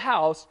gave their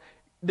house,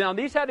 now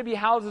these had to be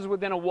houses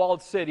within a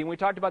walled city, and we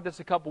talked about this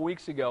a couple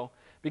weeks ago,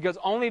 because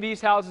only these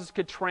houses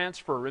could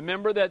transfer.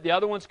 Remember that the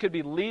other ones could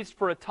be leased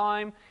for a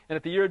time, and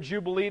at the year of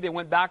Jubilee, they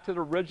went back to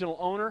the original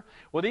owner.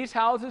 Well, these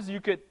houses,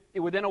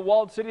 within a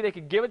walled city, they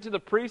could give it to the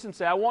priest and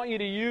say, I want you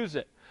to use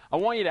it. I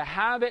want you to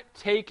have it,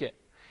 take it.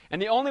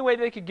 And the only way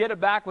they could get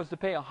it back was to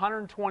pay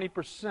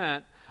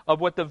 120%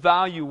 of what the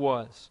value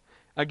was.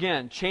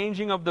 Again,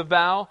 changing of the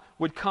vow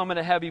would come at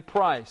a heavy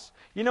price.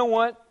 You know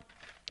what?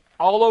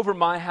 All over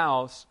my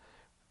house,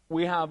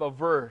 we have a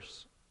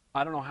verse.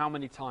 I don't know how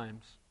many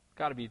times.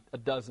 Got to be a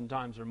dozen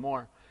times or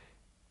more.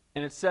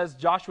 And it says,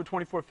 Joshua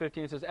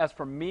 24:15, it says, as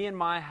for me and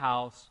my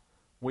house,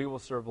 we will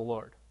serve the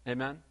Lord.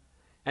 Amen?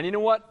 And you know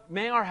what?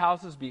 May our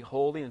houses be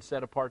holy and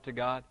set apart to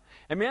God.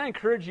 And may I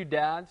encourage you,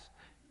 dads,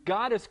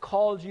 God has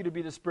called you to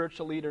be the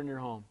spiritual leader in your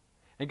home.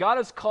 And God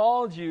has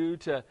called you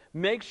to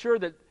make sure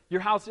that your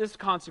house is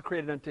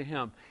consecrated unto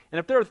Him. And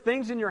if there are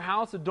things in your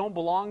house that don't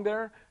belong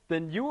there,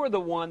 then you are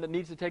the one that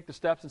needs to take the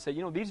steps and say,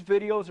 these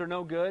videos are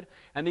no good,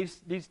 and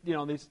these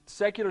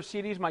secular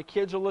CDs my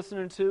kids are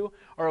listening to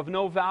are of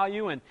no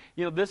value, and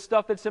this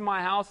stuff that's in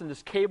my house and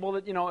this cable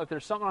that, if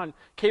there's something on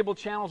cable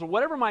channels or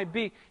whatever it might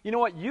be, you know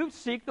what? You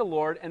seek the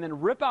Lord and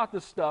then rip out the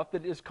stuff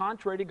that is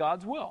contrary to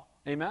God's will.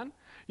 Amen?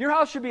 Your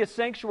house should be a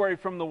sanctuary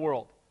from the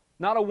world,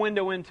 not a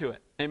window into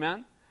it.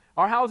 Amen?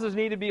 Our houses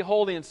need to be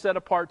holy and set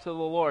apart to the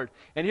Lord.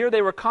 And here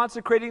they were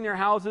consecrating their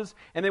houses,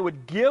 and they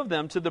would give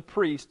them to the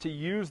priest to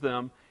use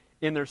them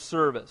in their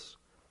service.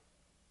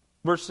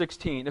 Verse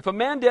 16, if a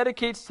man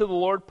dedicates to the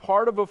Lord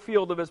part of a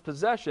field of his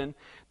possession,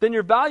 then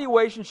your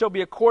valuation shall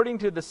be according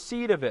to the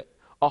seed of it.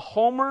 A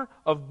homer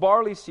of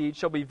barley seed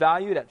shall be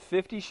valued at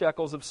 50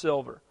 shekels of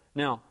silver.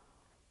 Now,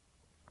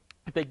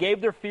 if they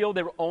gave their field,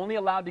 they were only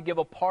allowed to give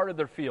a part of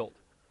their field.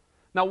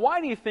 Now,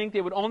 why do you think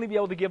they would only be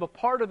able to give a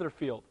part of their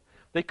field?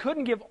 They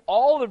couldn't give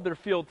all of their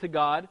field to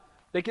God.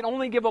 They could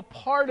only give a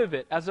part of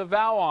it as a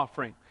vow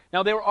offering.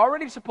 Now, they were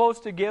already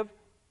supposed to give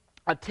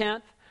a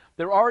tenth.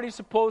 They were already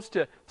supposed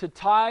to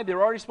tithe. They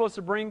were already supposed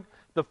to bring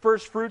the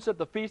first fruits at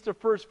the Feast of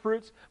First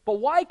Fruits. But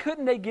why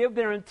couldn't they give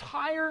their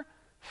entire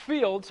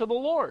field to the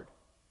Lord?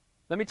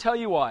 Let me tell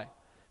you why.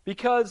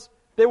 Because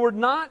they were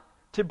not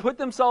to put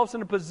themselves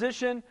in a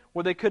position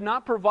where they could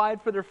not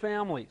provide for their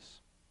families.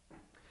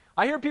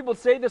 I hear people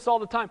say this all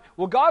the time.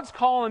 Well, God's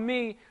calling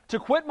me to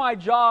quit my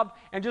job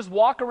and just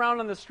walk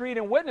around on the street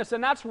and witness,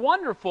 and that's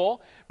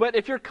wonderful. But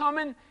if you're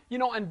coming,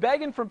 and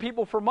begging from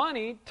people for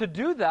money to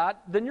do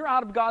that, then you're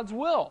out of God's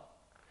will.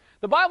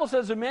 The Bible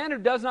says a man who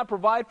does not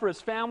provide for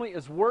his family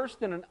is worse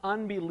than an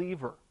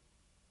unbeliever.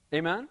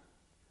 Amen?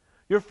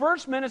 Your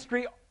first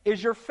ministry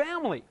is your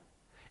family.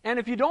 And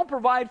if you don't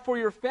provide for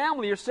your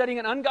family, you're setting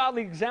an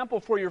ungodly example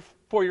for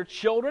your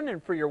children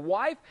and for your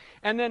wife,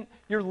 and then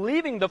you're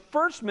leaving the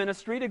first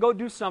ministry to go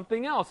do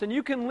something else. And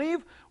you can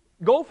leave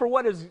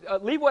what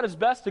is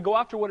best to go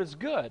after what is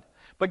good.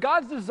 But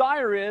God's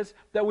desire is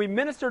that we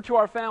minister to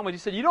our families. He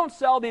said, you don't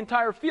sell the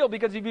entire field,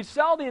 because if you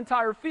sell the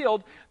entire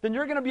field, then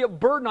you're going to be a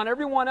burden on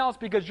everyone else,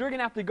 because you're going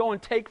to have to go and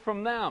take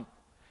from them.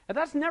 And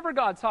that's never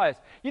God's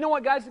highest. You know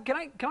what, guys? Can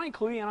I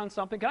clue you in on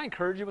something? Can I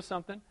encourage you with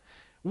something?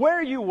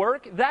 Where you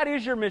work, that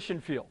is your mission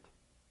field.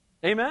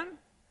 Amen?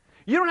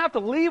 You don't have to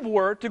leave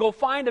work to go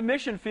find a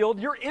mission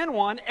field. You're in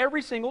one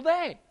every single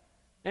day.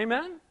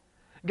 Amen?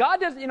 God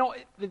does,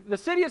 the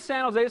city of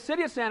San Jose, the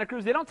city of Santa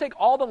Cruz, they don't take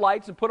all the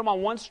lights and put them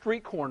on one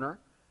street corner.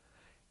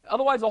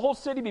 Otherwise, the whole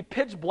city would be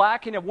pitch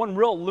black and have one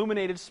real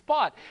illuminated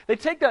spot. They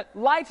take the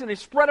lights and they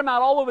spread them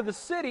out all over the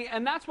city,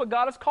 and that's what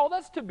God has called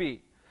us to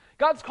be.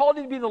 God's called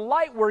you to be the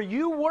light where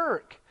you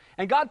work.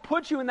 And God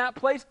put you in that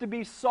place to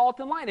be salt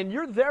and light, and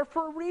you're there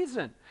for a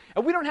reason.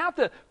 And we don't have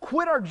to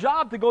quit our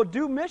job to go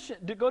do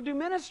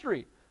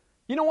ministry.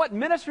 You know what?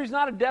 Ministry is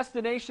not a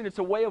destination, it's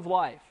a way of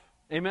life.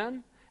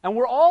 Amen? And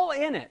we're all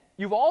in it.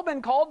 You've all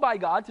been called by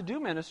God to do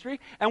ministry,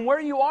 and where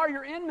you are,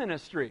 you're in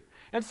ministry.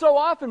 And so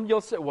often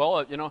you'll say, well,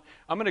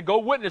 I'm going to go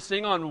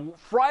witnessing on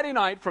Friday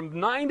night from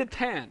 9 to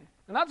 10.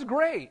 And that's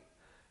great.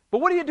 But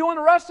what are you doing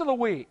the rest of the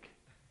week?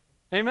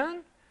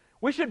 Amen?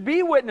 We should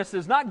be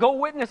witnesses, not go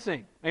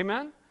witnessing.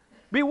 Amen?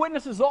 Be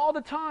witnesses all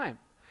the time.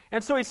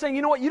 And so he's saying,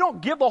 you know what, you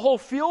don't give the whole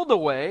field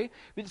away,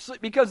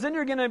 because then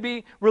you're going to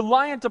be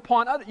reliant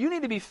upon others. You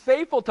need to be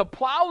faithful to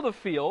plow the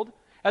field,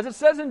 as it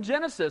says in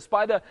Genesis,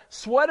 by the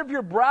sweat of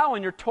your brow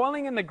and you're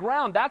toiling in the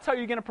ground. That's how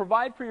you're going to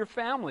provide for your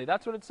family.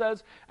 That's what it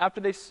says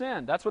after they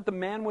sinned. That's what the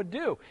man would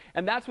do.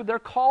 And that's what they're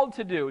called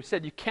to do. He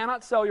said, you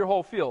cannot sell your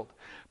whole field.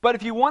 But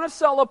if you want to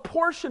sell a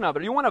portion of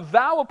it, or you want to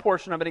vow a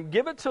portion of it and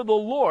give it to the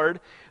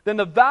Lord, then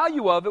the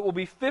value of it will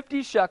be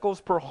 50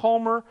 shekels per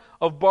homer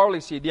of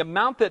barley seed. The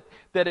amount that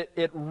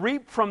it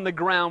reaped from the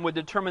ground would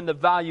determine the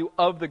value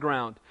of the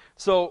ground.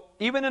 So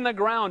even in the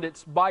ground,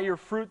 it's by your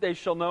fruit they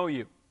shall know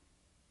you.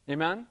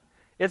 Amen?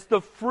 It's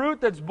the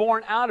fruit that's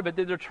born out of it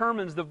that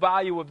determines the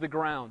value of the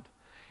ground.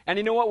 And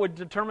you know what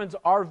determines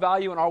our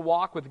value in our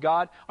walk with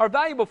God? Our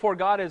value before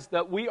God is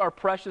that we are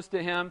precious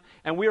to Him,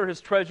 and we are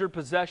His treasured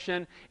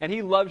possession, and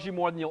He loves you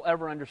more than you'll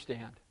ever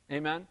understand.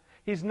 Amen?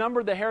 He's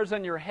numbered the hairs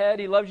on your head.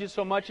 He loves you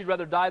so much He'd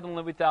rather die than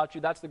live without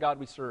you. That's the God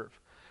we serve.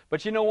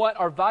 But you know what?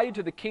 Our value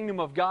to the kingdom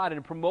of God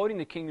and promoting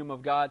the kingdom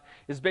of God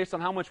is based on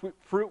how much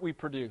fruit we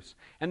produce.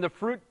 And the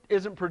fruit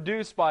isn't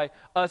produced by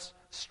us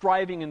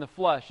striving in the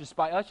flesh. It's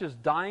by us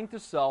just dying to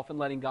self and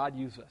letting God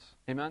use us.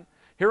 Amen?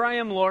 Here I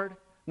am, Lord.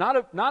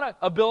 Not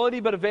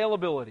ability, but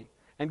availability.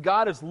 And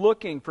God is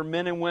looking for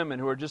men and women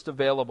who are just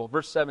available.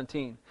 Verse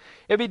 17.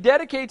 If he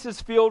dedicates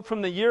his field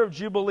from the year of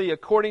Jubilee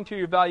according to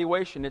your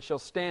valuation, it shall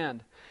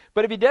stand.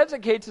 But if he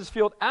dedicates his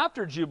field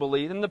after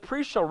Jubilee, then the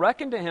priest shall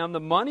reckon to him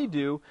the money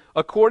due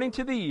according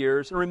to the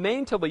years, and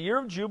remain till the year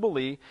of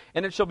Jubilee,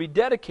 and it shall be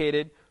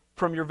dedicated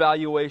from your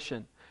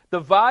valuation. The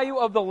value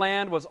of the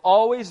land was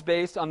always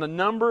based on the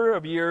number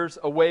of years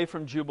away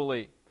from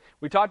Jubilee.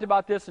 We talked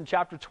about this in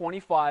chapter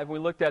 25. We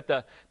looked at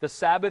the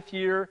Sabbath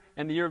year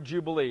and the year of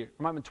Jubilee. It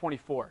might have been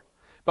 24.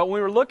 But when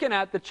we were looking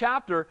at the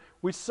chapter,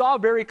 we saw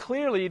very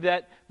clearly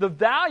that the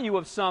value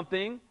of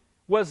something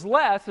was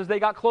less as they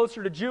got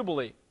closer to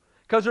Jubilee.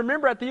 Because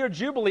remember, at the year of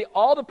Jubilee,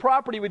 all the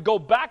property would go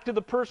back to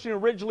the person who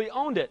originally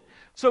owned it.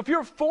 So if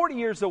you're 40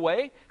 years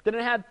away, then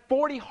it had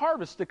 40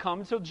 harvests to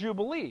come until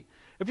Jubilee.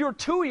 If you were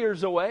 2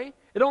 years away,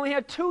 it only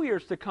had 2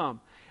 years to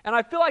come. And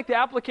I feel like the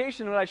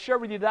application that I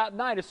shared with you that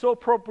night is so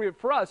appropriate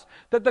for us,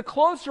 that the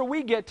closer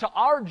we get to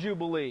our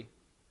Jubilee,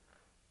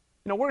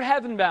 we're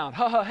heaven bound.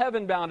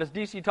 Heaven bound, as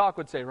DC Talk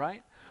would say,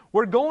 right?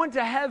 We're going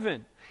to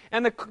heaven.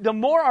 And the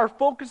more our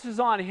focus is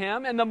on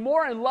Him, and the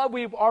more in love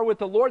we are with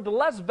the Lord, the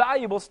less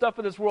valuable stuff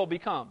of this world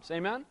becomes.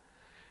 Amen?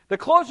 The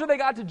closer they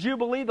got to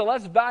Jubilee, the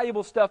less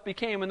valuable stuff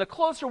became. And the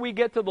closer we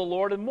get to the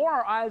Lord, and more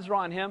our eyes are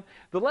on Him,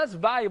 the less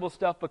valuable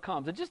stuff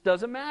becomes. It just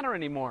doesn't matter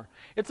anymore.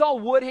 It's all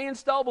wood, hay, and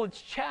stubble.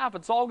 It's chaff.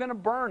 It's all going to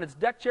burn. It's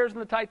deck chairs in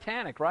the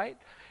Titanic, right?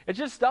 It's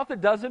just stuff that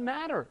doesn't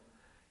matter.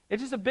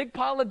 It's just a big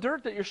pile of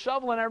dirt that you're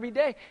shoveling every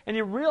day. And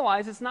you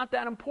realize it's not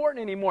that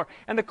important anymore.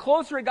 And the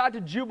closer it got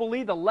to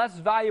Jubilee, the less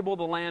valuable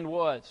the land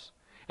was.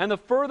 And the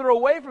further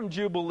away from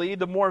Jubilee,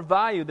 the more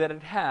value that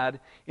it had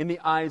in the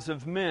eyes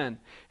of men.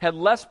 Had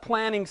less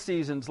planting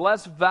seasons,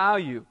 less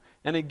value.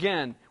 And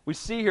again, we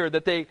see here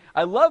that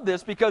I love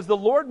this because the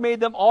Lord made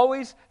them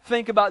always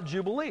think about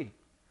Jubilee.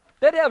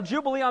 They'd have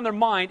Jubilee on their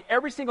mind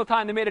every single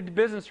time they made a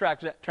business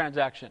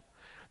transaction.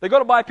 They go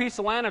to buy a piece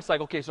of land, and it's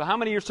like, okay, so how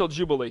many years till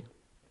Jubilee?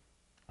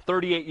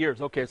 38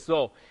 years. Okay,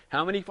 so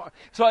how many?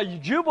 So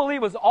Jubilee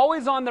was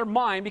always on their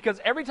mind because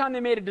every time they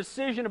made a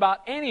decision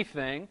about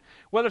anything,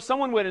 whether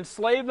someone would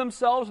enslave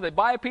themselves, or they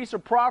buy a piece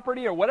of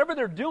property, or whatever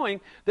they're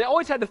doing, they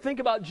always had to think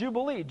about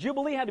Jubilee.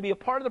 Jubilee had to be a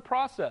part of the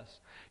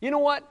process. You know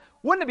what?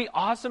 Wouldn't it be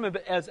awesome if,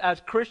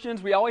 as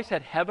Christians, we always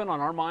had heaven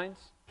on our minds?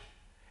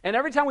 And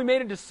every time we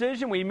made a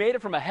decision, we made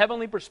it from a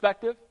heavenly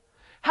perspective.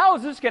 How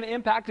is this going to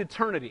impact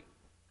eternity?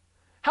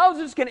 How is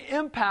this going to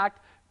impact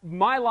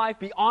my life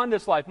beyond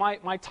this life,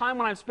 my time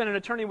when I'm spending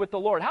eternity with the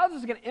Lord? How is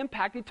this going to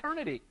impact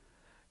eternity?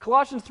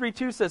 Colossians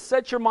 3:2 says,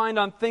 set your mind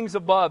on things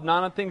above,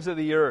 not on things of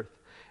the earth.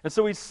 And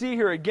so we see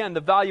here again,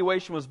 the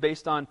valuation was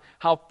based on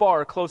how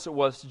far or close it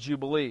was to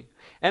Jubilee.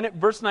 And at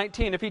verse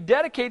 19, if he who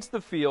dedicates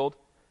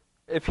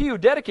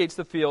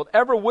the field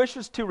ever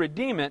wishes to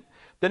redeem it,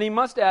 then he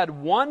must add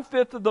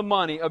 1/5 of the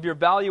money of your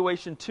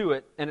valuation to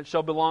it, and it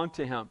shall belong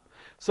to him.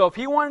 So if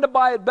he wanted to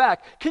buy it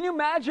back, can you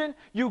imagine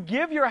you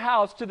give your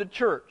house to the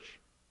church?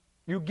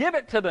 You give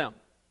it to them.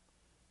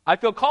 I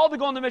feel called to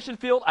go on the mission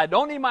field. I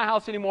don't need my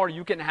house anymore.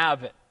 You can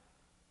have it.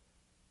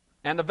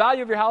 And the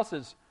value of your house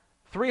is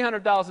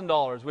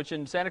 $300,000, which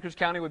in Santa Cruz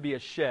County would be a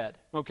shed,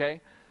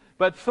 okay?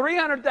 But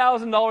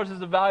 $300,000 is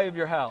the value of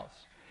your house.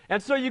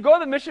 And so you go to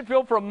the mission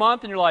field for a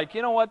month, and you're like,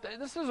 you know what,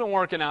 this isn't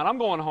working out. I'm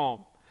going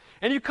home.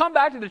 And you come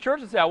back to the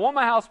church and say, I want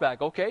my house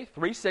back. Okay,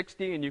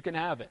 $360,000 and you can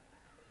have it.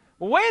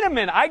 Well, wait a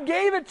minute, I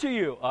gave it to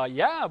you.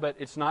 Yeah, but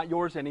it's not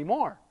yours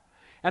anymore.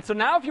 And so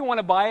now if you want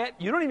to buy it,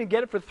 you don't even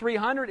get it for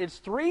 $300,000, it's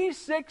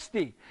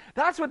 $360,000.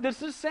 That's what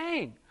this is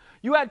saying.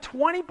 You add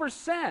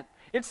 20%.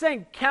 It's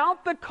saying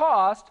count the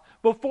cost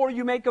before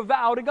you make a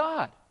vow to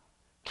God.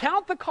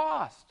 Count the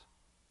cost.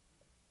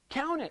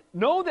 Count it.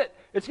 Know that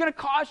it's going to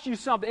cost you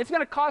something. It's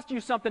going to cost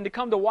you something to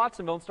come to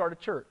Watsonville and start a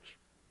church.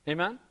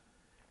 Amen?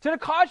 It's going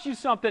to cost you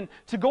something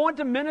to go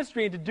into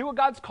ministry and to do what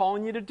God's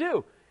calling you to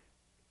do.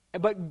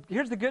 But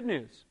here's the good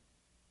news.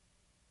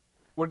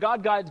 Where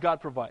God guides,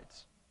 God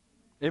provides.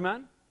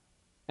 Amen?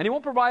 And He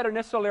won't provide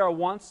necessarily our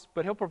wants,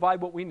 but He'll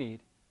provide what we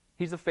need.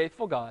 He's a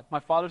faithful God. My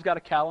Father's got a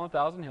cattle on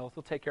 1,000 hills.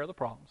 He'll take care of the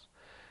problems.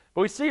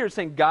 But we see here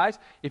saying, guys,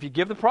 if you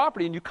give the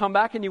property and you come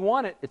back and you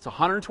want it, it's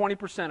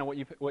 120%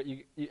 of what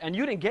you and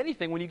you didn't get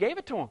anything when you gave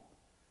it to him.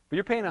 But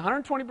you're paying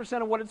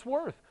 120% of what it's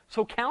worth.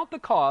 So count the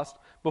cost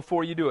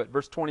before you do it.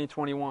 Verse 20 and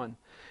 21.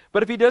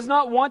 But if he does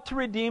not want to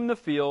redeem the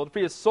field, if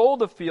he has sold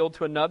the field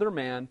to another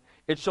man,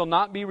 it shall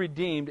not be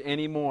redeemed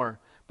anymore.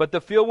 But the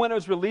field, when it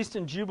was released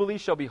in Jubilee,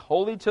 shall be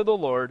holy to the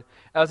Lord.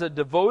 As a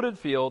devoted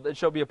field, it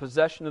shall be a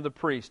possession of the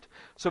priest.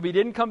 So if he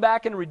didn't come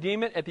back and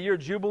redeem it at the year of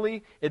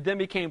Jubilee, it then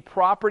became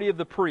property of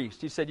the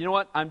priest. He said, you know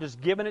what, I'm just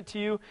giving it to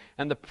you,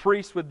 and the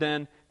priest would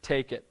then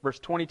take it. Verse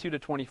 22 to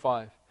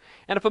 25.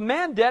 And if a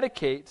man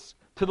dedicates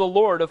to the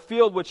Lord a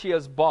field which he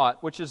has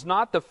bought, which is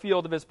not the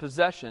field of his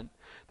possession,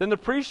 then the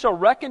priest shall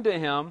reckon to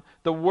him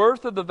the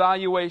worth of the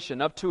valuation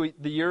up to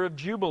the year of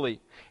Jubilee.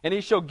 And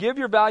he shall give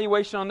your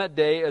valuation on that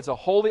day as a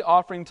holy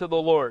offering to the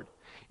Lord.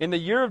 In the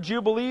year of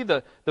Jubilee,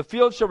 the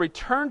field shall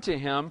return to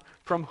him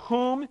from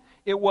whom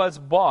it was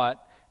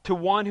bought, to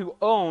one who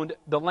owned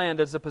the land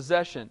as a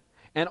possession.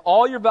 And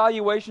all your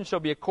valuation shall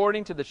be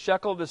according to the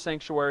shekel of the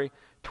sanctuary,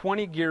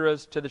 20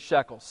 gerahs to the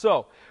shekel.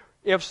 So,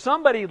 if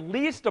somebody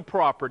leased a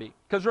property,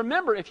 because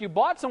remember, if you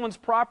bought someone's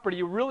property,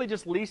 you're really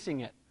just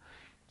leasing it.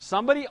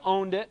 Somebody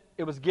owned it.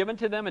 It was given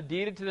to them and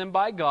deeded to them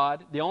by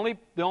God. The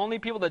only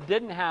people that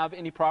didn't have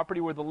any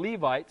property were the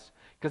Levites,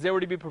 because they were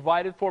to be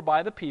provided for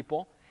by the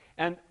people.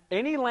 And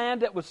any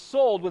land that was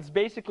sold was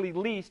basically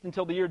leased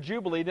until the year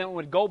Jubilee, then it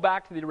would go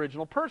back to the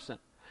original person.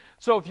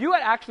 So if you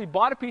had actually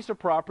bought a piece of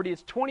property,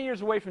 it's 20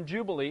 years away from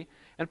Jubilee,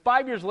 and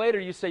 5 years later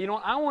you say, you know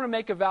what, I want to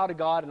make a vow to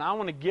God, and I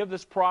want to give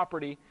this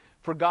property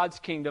for God's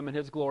kingdom and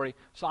His glory.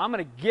 So I'm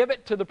going to give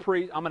it to the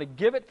priest. I'm going to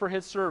give it for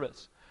his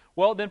service.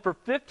 Well, then for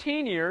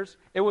 15 years,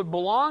 it would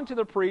belong to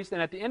the priest,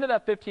 and at the end of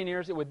that 15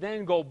 years, it would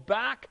then go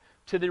back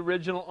to the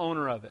original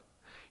owner of it.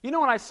 You know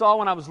what I saw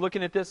when I was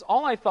looking at this?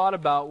 All I thought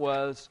about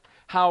was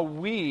how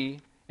we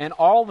and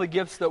all the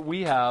gifts that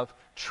we have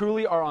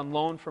truly are on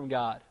loan from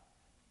God.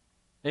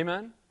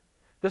 Amen?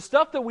 The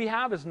stuff that we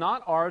have is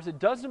not ours. It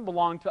doesn't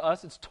belong to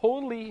us. It's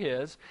totally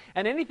His.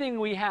 And anything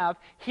we have,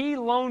 He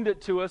loaned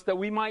it to us that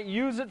we might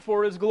use it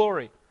for His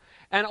glory.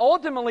 And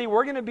ultimately,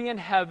 we're going to be in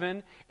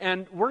heaven,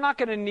 and we're not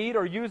going to need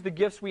or use the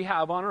gifts we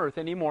have on earth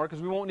anymore,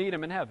 because we won't need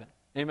them in heaven.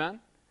 Amen?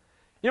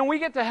 You know, when we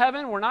get to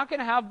heaven, we're not going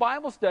to have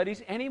Bible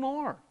studies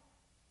anymore,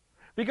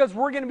 because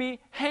we're going to be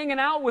hanging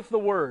out with the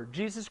Word,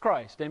 Jesus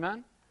Christ.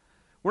 Amen?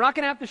 We're not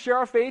going to have to share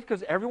our faith,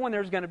 because everyone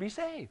there is going to be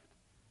saved.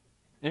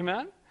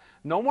 Amen?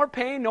 No more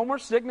pain, no more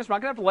sickness. We're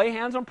not going to have to lay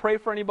hands on pray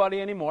for anybody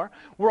anymore.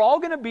 We're all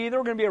going to be there.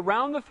 We're going to be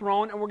around the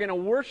throne, and we're going to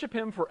worship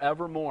Him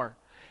forevermore.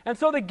 And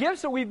so the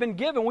gifts that we've been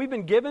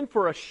given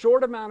for a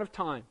short amount of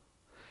time.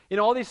 You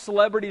know, all these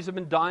celebrities have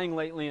been dying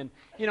lately, and,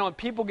 you know, and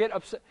people get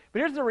upset. But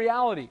here's the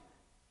reality.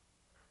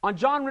 On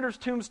John Ritter's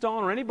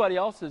tombstone or anybody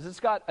else's, it's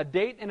got a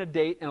date and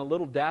a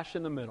little dash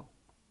in the middle.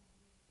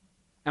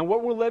 And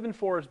what we're living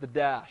for is the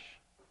dash.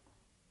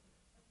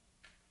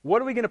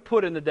 What are we going to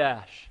put in the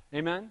dash?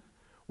 Amen?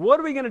 What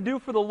are we going to do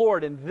for the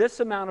Lord in this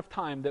amount of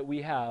time that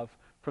we have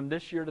from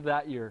this year to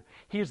that year?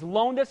 He's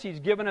loaned us. He's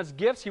given us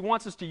gifts. He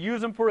wants us to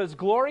use them for His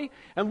glory.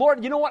 And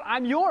Lord, you know what?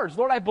 I'm yours.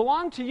 Lord, I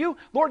belong to you.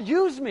 Lord,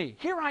 use me.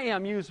 Here I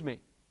am. Use me.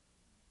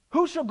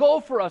 Who shall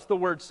go for us, the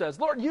Word says.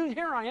 Lord,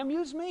 here I am.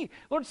 Use me.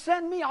 Lord,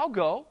 send me. I'll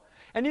go.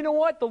 And you know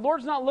what? The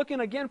Lord's not looking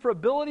again for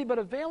ability, but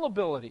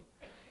availability.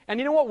 And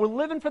you know what? We're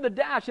living for the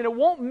dash, and it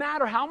won't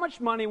matter how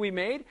much money we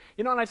made.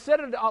 You know, and I said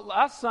it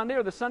last Sunday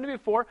or the Sunday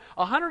before,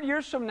 100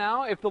 years from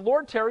now, if the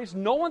Lord tarries,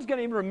 no one's going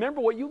to even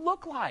remember what you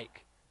look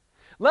like.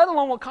 Let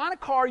alone what kind of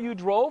car you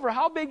drove, or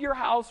how big your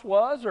house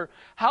was, or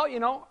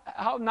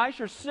how nice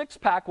your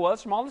six-pack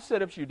was from all the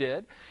sit-ups you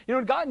did. You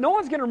know, God, no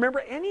one's going to remember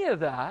any of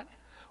that.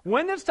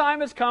 When this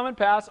time has come and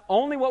passed,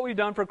 only what we've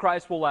done for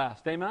Christ will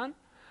last. Amen?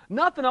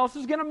 Nothing else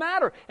is going to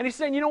matter. And He's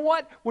saying, you know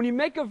what? When you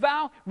make a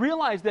vow,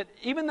 realize that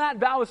even that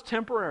vow is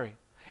temporary.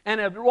 And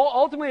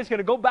ultimately it's going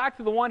to go back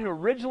to the one who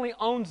originally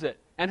owns it.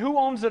 And who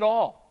owns it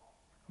all?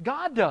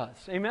 God does.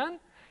 Amen?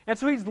 And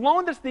so He's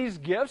loaned us these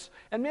gifts,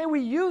 and may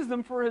we use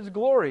them for His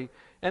glory.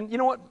 And you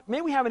know what?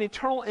 May we have an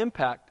eternal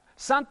impact.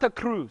 Santa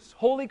Cruz,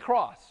 Holy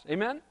Cross.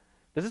 Amen?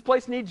 Does this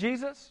place need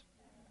Jesus?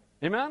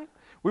 Amen?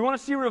 We want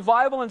to see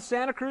revival in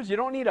Santa Cruz. You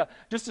don't need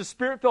just a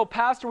Spirit-filled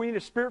pastor. We need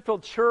a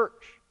Spirit-filled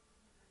church.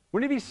 We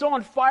need to be so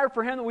on fire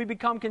for Him that we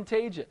become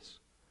contagious.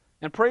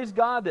 And praise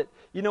God that,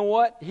 you know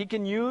what? He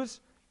can use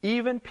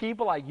even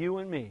people like you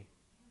and me.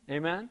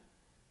 Amen?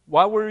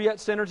 While we were yet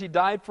sinners, He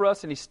died for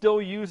us, and He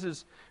still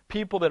uses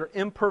people that are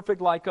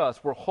imperfect like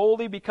us. We're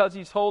holy because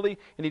He's holy,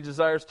 and He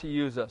desires to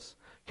use us.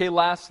 Okay,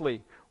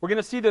 lastly, we're going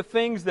to see the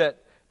things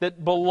that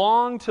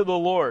belong to the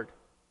Lord.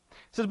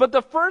 It says, but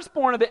the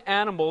firstborn of the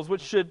animals,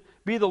 which should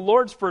be the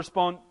Lord's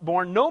firstborn,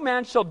 no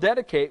man shall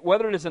dedicate,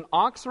 whether it is an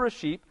ox or a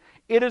sheep,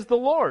 it is the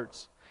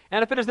Lord's.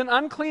 And if it is an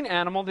unclean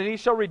animal, then he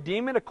shall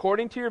redeem it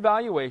according to your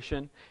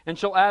valuation, and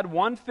shall add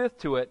 1/5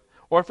 to it.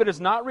 Or if it is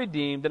not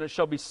redeemed, then it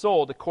shall be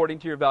sold according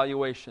to your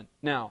valuation.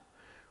 Now,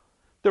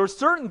 there are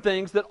certain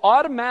things that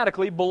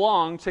automatically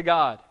belong to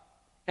God.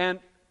 And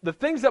the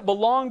things that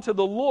belong to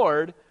the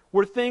Lord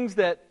were things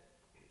that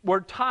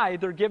were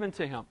tithed or given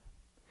to Him.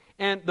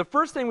 And the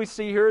first thing we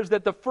see here is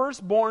that the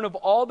firstborn of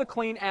all the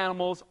clean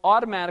animals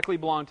automatically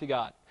belong to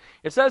God.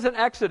 It says in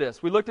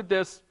Exodus, we looked at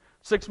this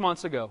 6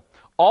 months ago,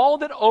 all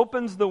that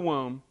opens the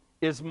womb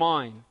is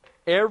mine.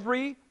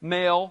 Every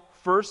male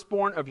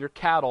firstborn of your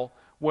cattle,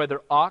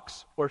 whether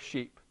ox or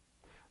sheep.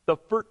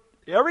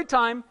 Every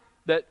time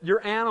that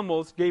your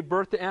animals gave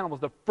birth to animals,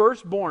 the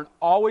firstborn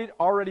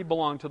already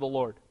belonged to the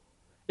Lord.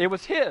 It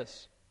was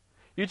His.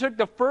 You took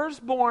the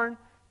firstborn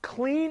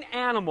clean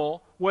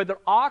animal, whether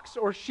ox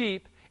or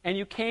sheep, and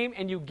you came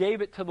and you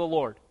gave it to the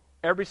Lord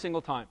every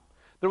single time.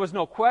 There was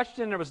no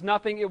question, there was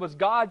nothing. It was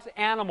God's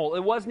animal.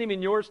 It wasn't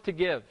even yours to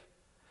give.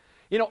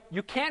 You know,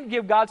 you can't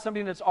give God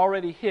something that's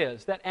already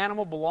His. That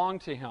animal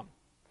belonged to Him.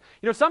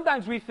 You know,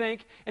 sometimes we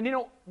think, and you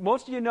know,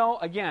 most of you know,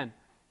 again,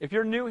 if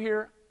you're new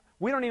here,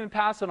 we don't even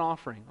pass an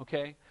offering,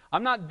 okay?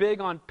 I'm not big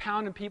on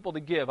pounding people to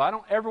give. I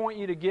don't ever want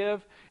you to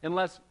give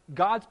unless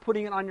God's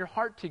putting it on your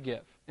heart to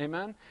give.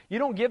 Amen? You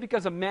don't give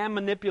because a man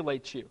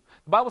manipulates you.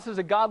 The Bible says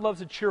that God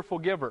loves a cheerful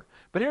giver.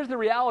 But here's the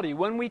reality.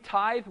 When we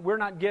tithe, we're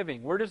not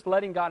giving. We're just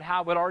letting God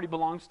have what already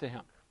belongs to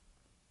Him.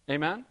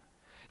 Amen?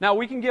 Now,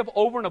 we can give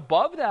over and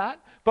above that,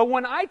 but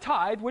when I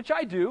tithe, which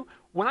I do,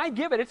 when I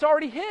give it, it's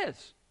already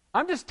His.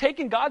 I'm just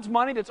taking God's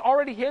money that's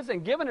already His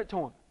and giving it to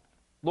Him.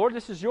 Lord,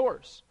 this is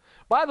yours.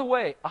 By the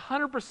way,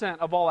 100%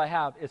 of all I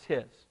have is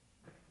His.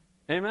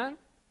 Amen?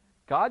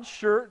 God's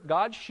shirt,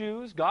 God's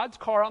shoes, God's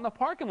car on the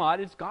parking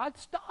lot is God's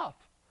stuff.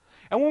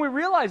 And when we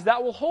realize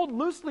that, we'll hold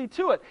loosely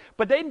to it.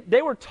 But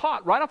they were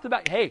taught right off the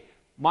bat, hey,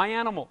 my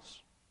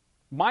animals,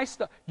 my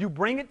stuff, you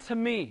bring it to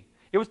me.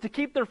 It was to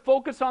keep their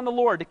focus on the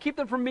Lord, to keep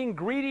them from being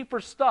greedy for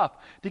stuff,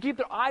 to keep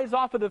their eyes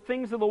off of the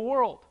things of the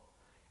world.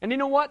 And you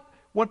know what?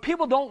 When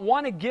people don't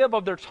want to give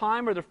of their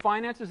time or their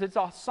finances, it's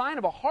a sign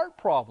of a heart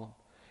problem.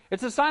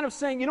 It's a sign of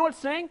saying, you know what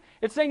it's saying?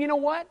 It's saying, you know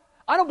what?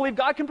 I don't believe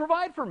God can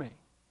provide for me.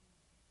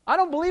 I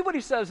don't believe what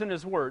He says in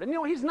His Word. And you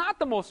know, He's not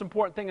the most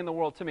important thing in the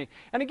world to me.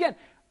 And again,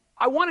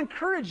 I want to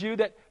encourage you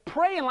that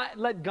pray and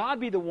let God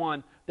be the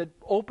one that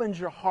opens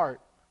your heart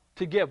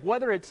to give,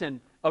 whether it's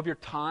of your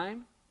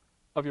time,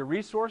 of your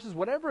resources,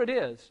 whatever it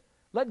is.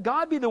 Let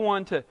God be the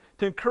one to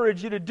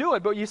encourage you to do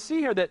it. But you see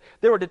here that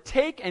they were to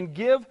take and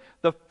give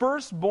the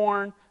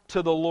firstborn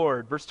to the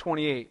Lord. Verse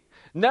 28.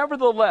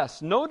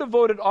 Nevertheless, no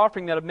devoted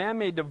offering that a man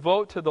may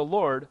devote to the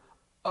Lord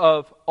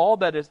of all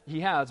that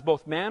he has,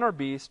 both man or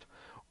beast,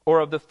 or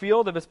of the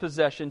field of his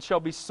possession, shall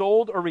be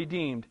sold or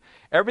redeemed.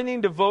 Every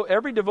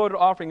devoted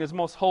offering is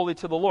most holy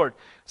to the Lord.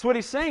 So what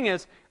he's saying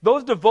is,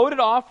 those devoted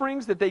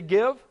offerings that they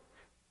give,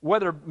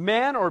 whether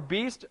man or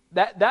beast,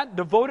 that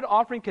devoted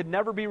offering could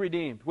never be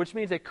redeemed, which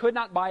means they could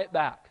not buy it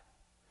back.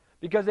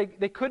 Because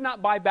they could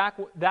not buy back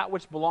that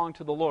which belonged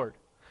to the Lord.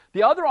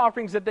 The other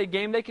offerings that they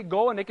gave, they could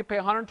go and they could pay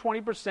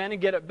 120%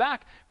 and get it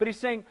back. But he's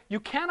saying, you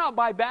cannot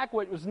buy back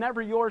what was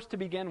never yours to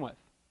begin with.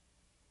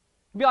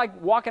 It'd be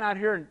like walking out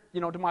here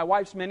and, to my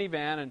wife's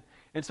minivan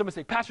and somebody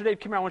say, Pastor Dave,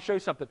 come here, I want to show you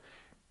something.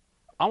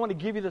 I want to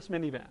give you this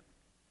minivan.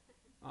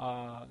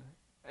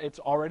 It's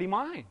already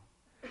mine.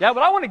 Yeah,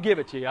 but I want to give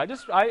it to you.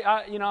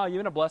 You've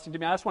been a blessing to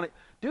me. I just want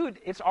to, dude,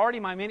 it's already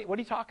my mini. What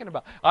are you talking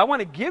about? I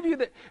want to give you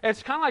that.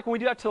 It's kind of like when we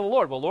do that to the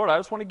Lord. Well, Lord, I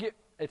just want to give,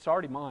 it's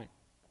already mine.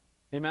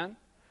 Amen?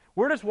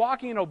 We're just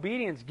walking in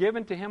obedience,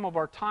 given to Him of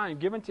our time,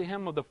 given to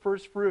Him of the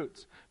first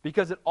fruits,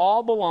 because it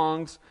all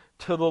belongs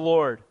to the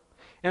Lord.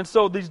 And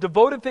so these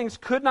devoted things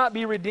could not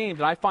be redeemed,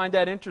 and I find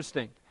that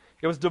interesting.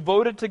 It was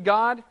devoted to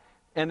God,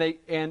 and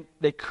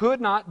they could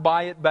not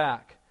buy it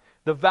back.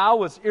 The vow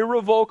was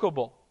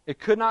irrevocable. It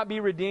could not be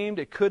redeemed.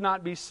 It could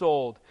not be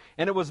sold.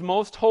 And it was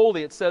most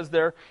holy. It says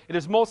there, it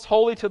is most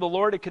holy to the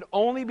Lord. It could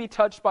only be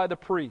touched by the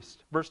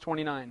priest. Verse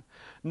 29.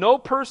 No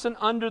person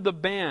under the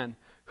ban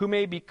who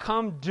may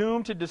become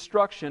doomed to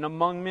destruction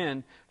among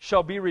men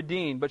shall be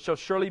redeemed, but shall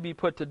surely be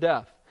put to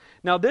death.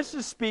 Now this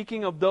is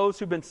speaking of those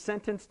who've been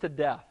sentenced to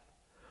death.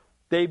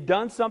 They've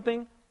done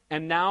something,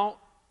 and now,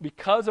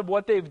 because of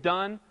what they've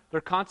done,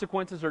 their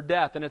consequences are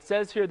death. And it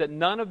says here that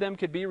none of them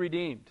could be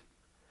redeemed.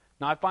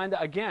 Now I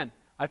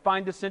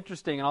find this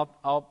interesting, and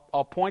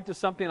I'll point to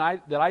something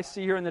that I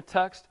see here in the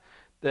text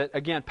that,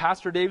 again,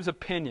 Pastor Dave's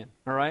opinion,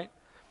 all right?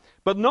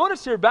 But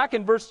notice here, back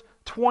in verse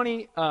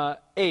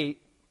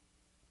 28,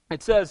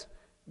 it says,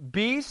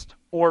 beast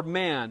or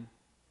man.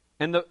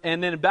 And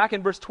then back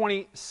in verse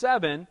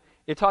 27,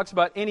 it talks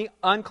about any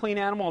unclean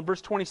animal. And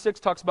verse 26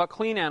 talks about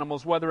clean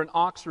animals, whether an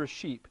ox or a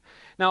sheep.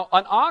 Now,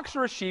 an ox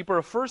or a sheep or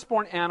a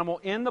firstborn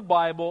animal in the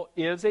Bible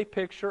is a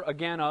picture,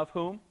 again, of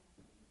whom?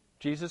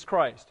 Jesus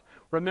Christ.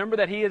 Remember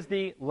that He is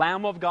the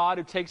Lamb of God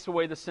who takes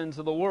away the sins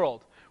of the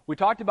world. We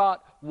talked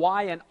about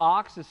why an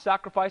ox is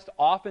sacrificed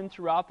often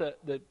throughout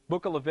the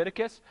book of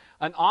Leviticus.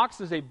 An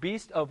ox is a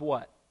beast of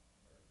what?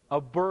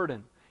 Of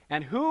burden.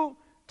 And whose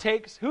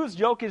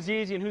yoke is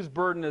easy and whose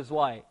burden is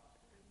light?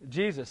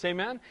 Jesus,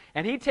 amen?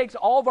 And He takes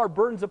all of our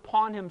burdens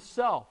upon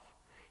Himself.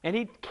 And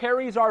He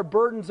carries our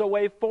burdens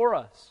away for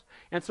us.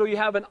 And so you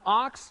have an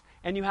ox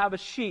and you have a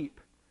sheep.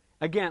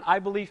 Again, I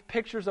believe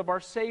pictures of our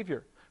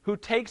Savior, who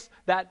takes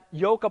that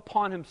yoke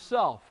upon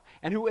Himself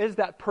and who is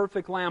that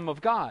perfect Lamb of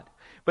God.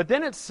 But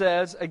then it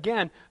says,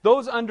 again,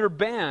 those under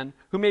ban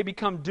who may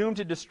become doomed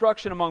to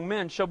destruction among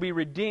men shall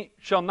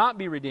not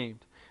be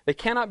redeemed. They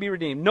cannot be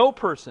redeemed. No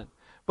person,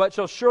 but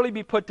shall surely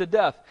be put to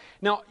death.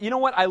 Now, you know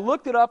what? I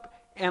looked it up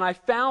and I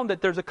found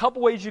that there's a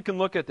couple ways you can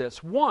look at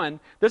this. One,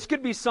 this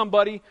could be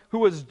somebody who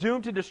was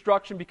doomed to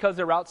destruction because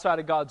they're outside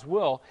of God's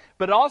will.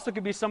 But it also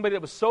could be somebody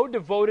that was so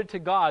devoted to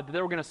God that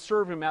they were going to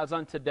serve Him as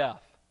unto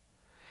death.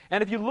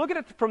 And if you look at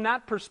it from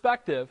that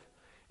perspective,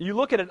 you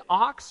look at an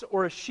ox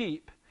or a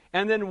sheep,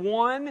 and then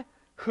one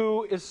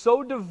who is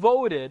so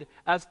devoted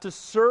as to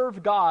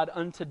serve God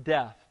unto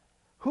death.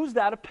 Who's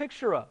that a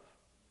picture of?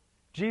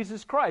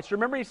 Jesus Christ.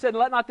 Remember He said,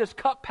 let not this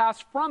cup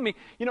pass from me.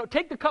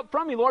 Take the cup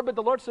from me, Lord, but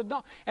the Lord said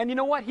no. And you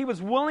know what? He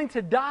was willing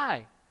to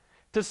die,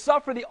 to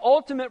suffer the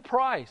ultimate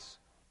price.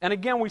 And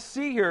again, we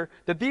see here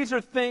that these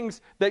are things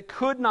that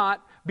could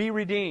not be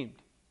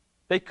redeemed.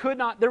 They could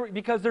not,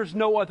 because there's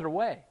no other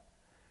way.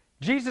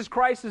 Jesus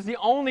Christ is the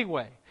only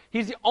way.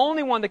 He's the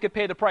only one that could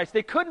pay the price.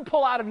 They couldn't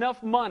pull out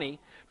enough money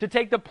to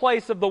take the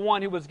place of the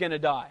one who was going to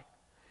die.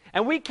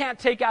 And we can't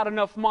take out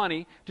enough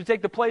money to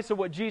take the place of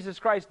what Jesus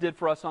Christ did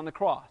for us on the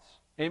cross.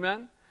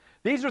 Amen?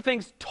 These are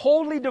things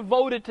totally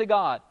devoted to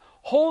God,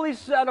 wholly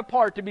set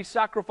apart to be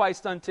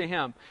sacrificed unto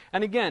Him.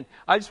 And again,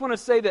 I just want to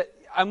say that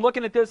I'm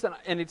looking at this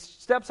and it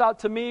steps out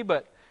to me,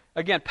 but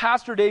again,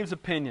 Pastor Dave's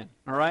opinion,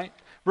 all right?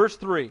 Verse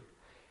 3.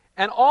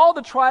 And all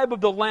the tribe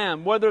of the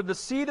land, whether the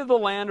seed of the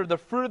land or the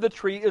fruit of the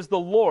tree, is the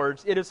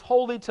Lord's. It is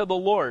holy to the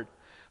Lord.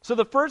 So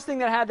the first thing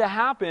that had to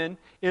happen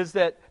is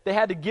that they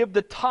had to give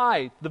the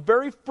tithe. The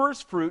very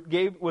first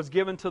fruit was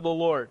given to the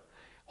Lord.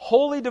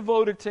 Wholly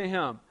devoted to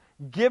Him.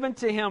 Given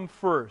to Him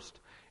first.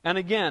 And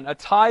again, a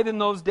tithe in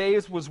those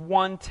days was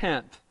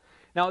 1/10.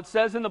 Now it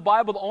says in the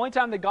Bible, the only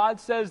time that God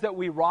says that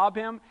we rob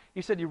Him,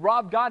 He said, you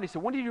robbed God. He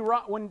said, when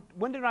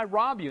did I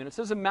rob you? And it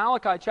says in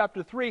Malachi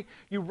chapter 3,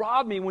 you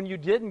robbed me when you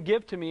didn't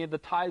give to me the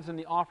tithes and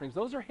the offerings.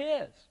 Those are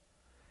His.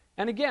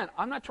 And again,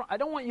 I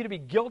don't want you to be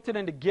guilted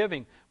into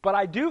giving, but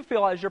I do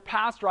feel as your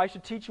pastor, I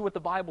should teach you what the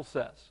Bible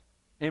says.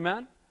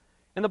 Amen?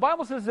 And the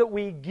Bible says that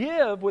we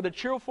give with a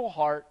cheerful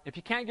heart. If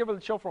you can't give with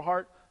a cheerful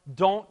heart,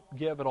 don't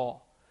give at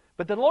all.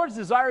 But the Lord's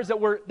desire is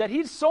that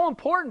He's so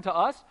important to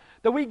us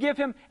that we give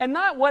Him, and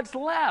not what's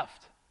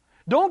left.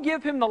 Don't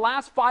give Him the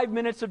last 5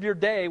 minutes of your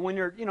day when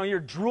you're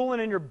drooling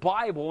in your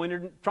Bible, when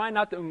you're trying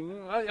not to,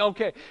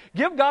 okay.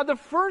 Give God the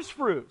first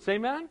fruits,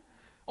 amen?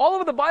 All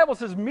over the Bible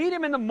says, meet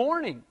Him in the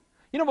morning.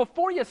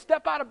 Before you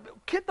step out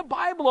get the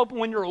Bible open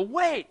when you're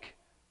awake.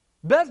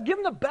 Give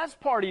Him the best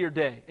part of your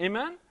day,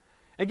 amen?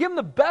 And give Him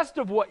the best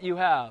of what you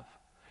have.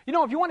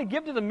 If you want to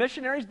give to the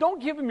missionaries,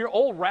 don't give them your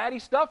old ratty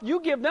stuff.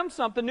 You give them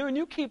something new and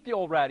you keep the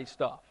old ratty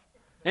stuff.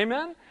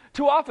 Amen?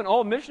 Too often,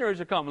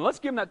 missionaries are coming. Let's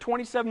give them that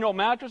 27-year-old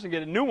mattress and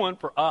get a new one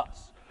for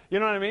us. You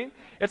know what I mean?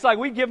 It's like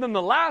we give them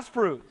the last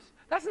fruits.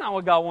 That's not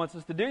what God wants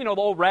us to do. You know,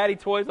 the old ratty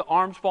toys, the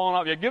arms falling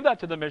off. Yeah, give that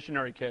to the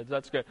missionary kids.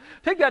 That's good.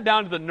 Take that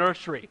down to the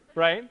nursery,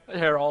 right? The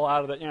hair all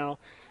out of it, no.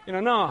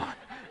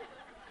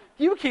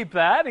 You keep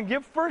that and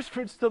give first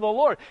fruits to the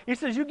Lord. He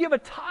says you give a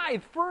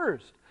tithe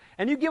first.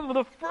 And you give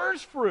the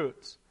first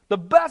fruits. The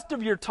best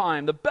of your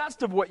time, the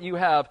best of what you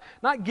have,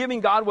 not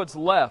giving God what's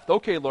left.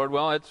 Okay, Lord,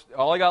 well,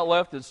 all I got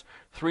left is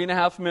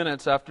 3.5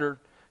 minutes after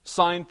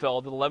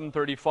Seinfeld at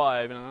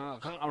 11:35.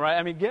 Right?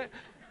 I mean,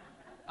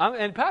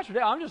 and Pastor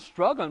Dale, I'm just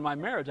struggling in my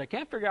marriage. I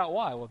can't figure out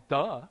why. Well,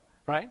 duh,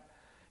 right?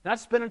 Not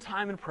spending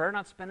time in prayer,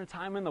 not spending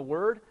time in the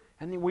Word,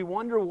 and then we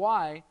wonder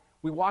why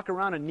we walk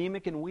around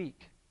anemic and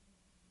weak.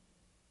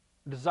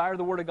 Desire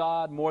the Word of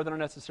God more than our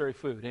necessary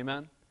food.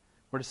 Amen?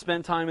 We're to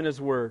spend time in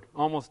His Word.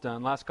 Almost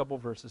done. Last couple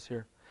verses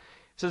here.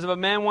 It says, if a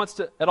man wants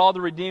to at all to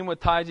redeem with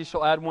tithes, he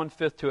shall add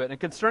 1/5 to it. And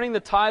concerning the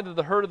tithe of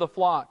the herd of the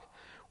flock,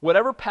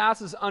 whatever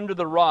passes under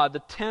the rod, the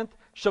 10th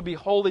shall be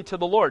holy to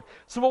the Lord.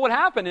 So what would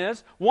happen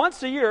is,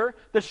 once a year,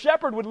 the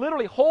shepherd would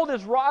literally hold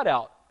his rod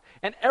out.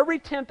 And every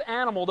 10th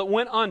animal that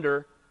went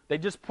under, they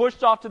just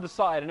pushed off to the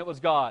side, and it was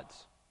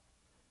God's.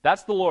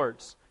 That's the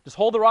Lord's. Just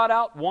hold the rod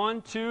out,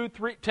 1, 2,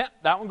 3, 10.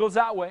 That one goes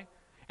that way.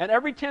 And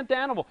every 10th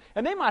animal.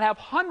 And they might have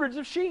hundreds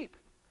of sheep.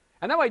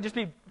 And that way just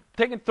be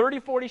taking 30,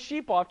 40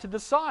 sheep off to the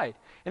side.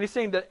 And he's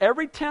saying that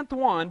every 10th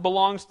one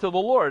belongs to the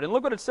Lord. And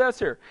look what it says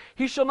here.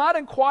 He shall not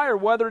inquire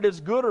whether it is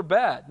good or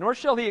bad, nor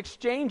shall he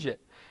exchange it.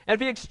 And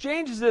if he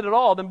exchanges it at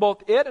all, then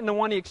both it and the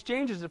one he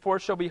exchanges it for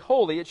shall be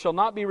holy. It shall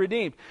not be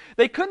redeemed.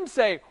 They couldn't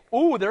say,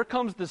 ooh, there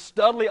comes the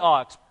studly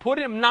ox. Put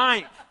him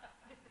 9th.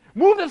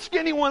 Move the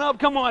skinny one up.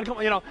 Come on.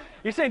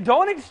 He's saying,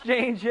 don't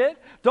exchange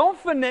it.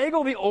 Don't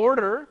finagle the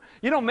order.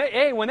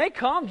 Hey, when they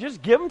come,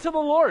 just give them to the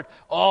Lord.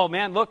 Oh,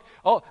 man, look.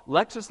 Oh,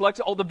 Lexus.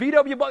 Oh, the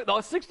VW bug,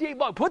 the 68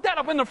 bug. Put that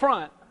up in the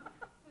front.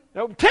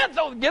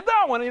 10th, get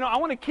that one. I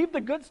want to keep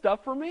the good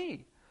stuff for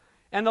me.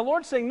 And the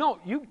Lord's saying, no,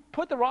 you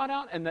put the rod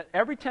out, and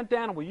every 10th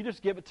animal, you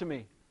just give it to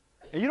me.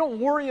 And you don't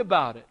worry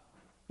about it.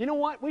 You know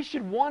what? We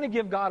should want to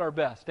give God our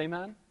best.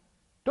 Amen?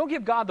 Don't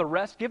give God the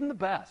rest. Give Him the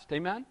best.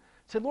 Amen?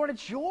 Say, Lord,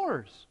 it's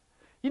yours.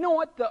 You know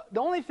what? The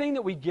only thing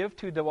that we give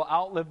to that will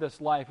outlive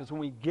this life is when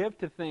we give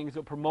to things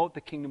that promote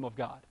the kingdom of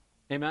God.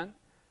 Amen?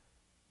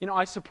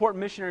 I support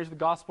missionaries of the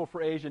gospel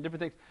for Asia and different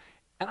things.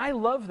 And I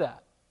love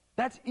that.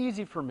 That's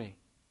easy for me.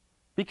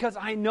 Because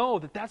I know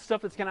that that's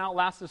stuff that's going to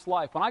outlast this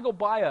life. When I go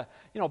buy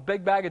a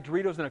big bag of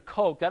Doritos and a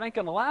Coke, that ain't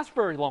going to last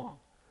very long.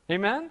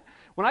 Amen?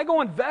 When I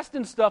go invest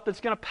in stuff that's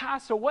going to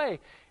pass away,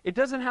 it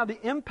doesn't have the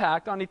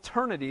impact on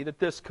eternity that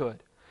this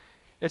could.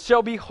 It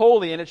shall be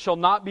holy, and it shall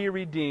not be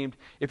redeemed.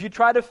 If you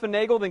try to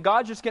finagle, then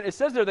God's just going to... It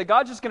says there that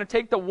God's just going to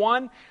take the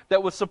one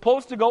that was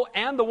supposed to go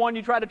and the one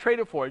you try to trade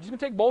it for. He's just going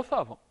to take both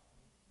of them.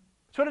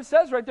 That's what it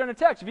says right there in the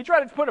text. If you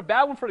try to put a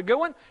bad one for the good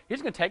one,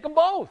 He's going to take them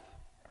both.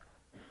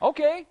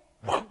 Okay,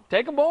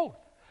 take them both.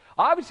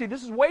 Obviously,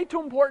 this is way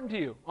too important to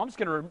you. I'm just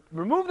going to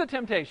remove the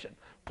temptation.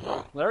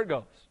 There it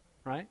goes,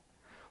 right?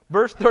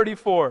 Verse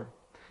 34.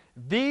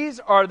 These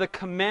are the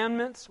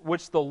commandments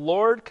which the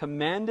Lord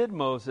commanded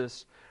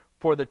Moses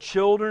for the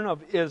children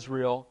of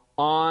Israel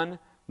on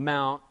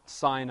Mount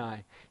Sinai.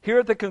 Here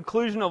at the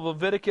conclusion of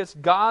Leviticus,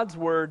 God's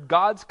word,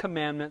 God's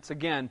commandments,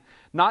 again,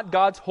 not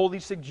God's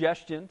holy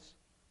suggestions.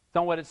 That's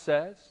not what it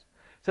says.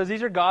 It says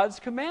these are God's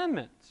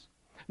commandments.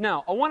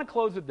 Now, I want to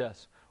close with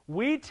this.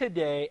 We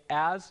today,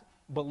 as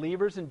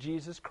believers in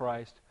Jesus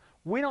Christ,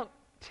 we don't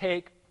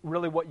take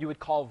really what you would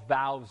call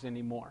vows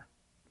anymore.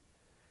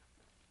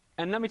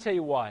 And let me tell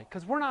you why.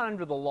 Because we're not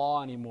under the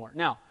law anymore.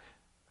 Now,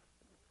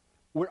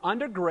 we're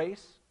under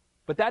grace.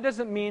 But that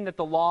doesn't mean that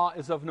the law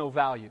is of no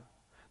value.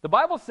 The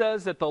Bible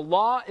says that the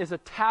law is a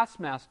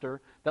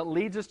taskmaster that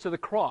leads us to the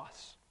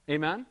cross.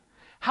 Amen?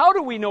 How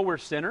do we know we're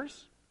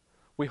sinners?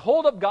 We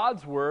hold up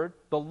God's word,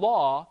 the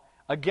law,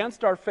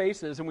 against our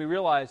faces, and we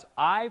realize,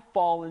 I've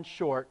fallen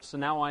short, so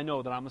now I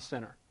know that I'm a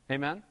sinner.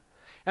 Amen?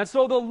 And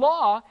so the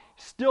law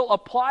still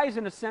applies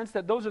in a sense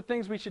that those are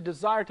things we should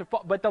desire to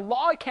follow. But the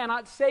law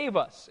cannot save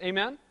us.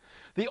 Amen?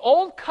 The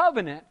old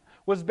covenant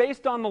was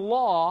based on the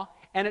law,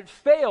 and it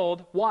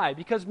failed. Why?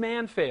 Because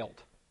man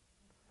failed.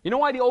 You know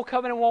why the old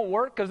covenant won't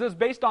work? Because it's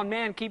based on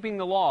man keeping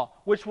the law,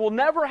 which will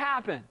never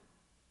happen.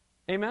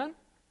 Amen?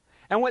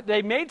 And what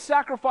they made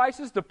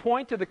sacrifices to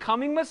point to the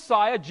coming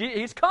Messiah.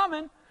 He's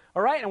coming.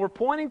 All right? And we're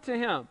pointing to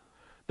Him.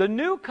 The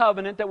new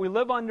covenant that we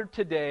live under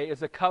today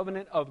is a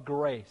covenant of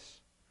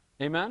grace.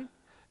 Amen?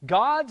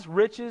 God's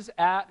riches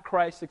at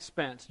Christ's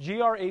expense.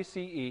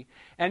 G-R-A-C-E.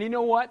 And you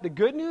know what? The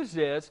good news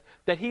is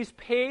that He's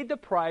paid the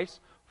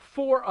price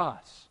for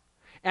us.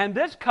 And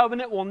this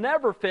covenant will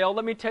never fail.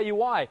 Let me tell you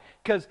why.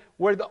 Because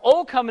where the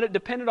old covenant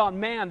depended on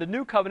man, the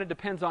new covenant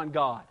depends on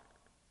God.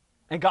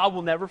 And God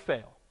will never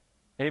fail.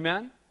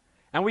 Amen?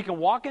 And we can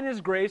walk in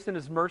His grace and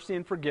His mercy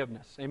and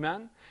forgiveness.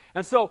 Amen?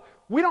 And so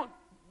we don't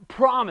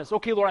promise,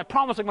 okay, Lord, I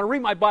promise I'm going to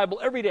read my Bible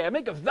every day. I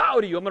make a vow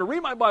to you, I'm going to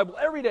read my Bible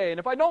every day. And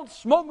if I don't,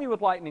 smoke me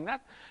with lightning.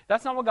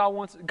 That's not what God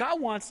wants.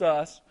 God wants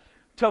us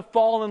to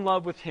fall in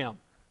love with Him.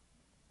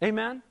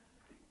 Amen?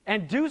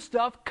 And do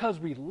stuff because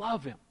we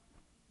love Him.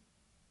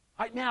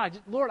 Right now,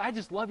 Lord, I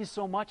just love you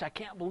so much, I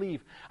can't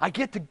believe I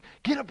get to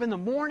get up in the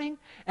morning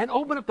and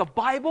open up the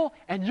Bible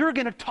and you're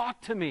going to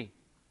talk to me.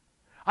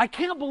 I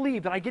can't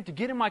believe that I get to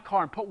get in my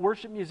car and put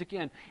worship music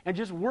in and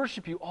just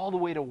worship you all the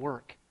way to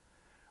work.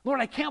 Lord,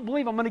 I can't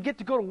believe I'm going to get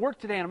to go to work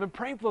today and I've been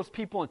praying for those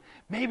people and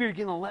maybe you're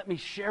going to let me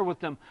share with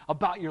them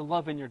about your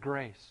love and your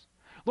grace.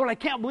 Lord, I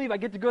can't believe I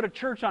get to go to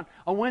church on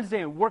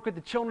Wednesday and work with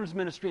the children's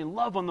ministry and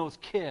love on those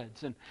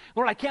kids. And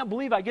Lord, I can't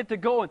believe I get to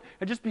go and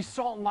just be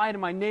salt and light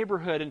in my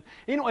neighborhood. And,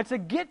 it's a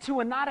get to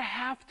and not a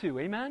have to.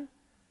 Amen?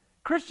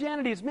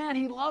 Christianity is, man,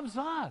 He loves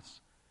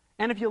us.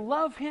 And if you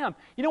love Him,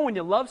 when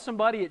you love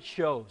somebody, it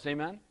shows.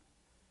 Amen?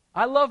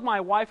 I love my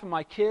wife and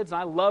my kids, and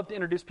I love to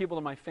introduce people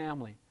to my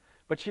family.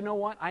 But you know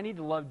what? I need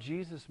to love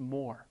Jesus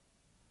more.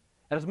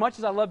 And as much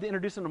as I love to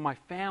introduce them to my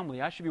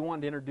family, I should be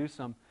wanting to introduce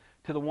them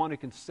to the one who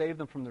can save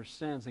them from their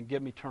sins and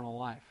give them eternal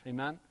life.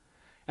 Amen?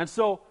 And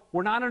so,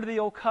 we're not under the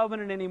old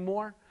covenant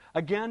anymore.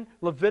 Again,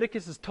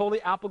 Leviticus is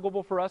totally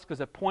applicable for us because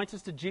it points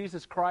us to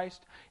Jesus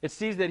Christ. It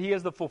sees that He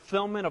is the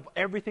fulfillment of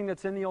everything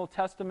that's in the Old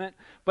Testament.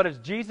 But it's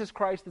Jesus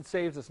Christ that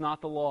saves us,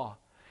 not the law.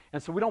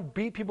 And so we don't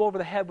beat people over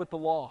the head with the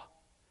law.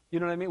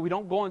 You know what I mean? We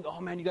don't go and, oh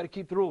man, you got to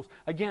keep the rules.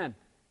 Again,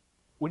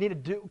 we need to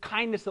do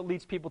kindness that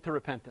leads people to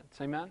repentance.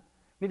 Amen?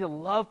 We need to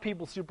love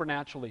people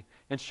supernaturally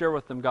and share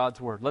with them God's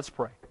Word. Let's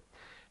pray.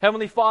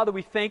 Heavenly Father,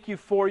 we thank You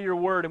for Your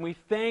Word, and we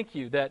thank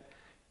You that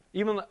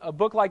even a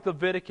book like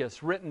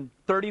Leviticus, written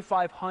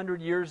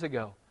 3,500 years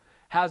ago,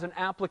 has an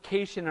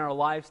application in our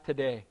lives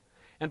today.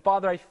 And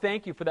Father, I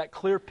thank You for that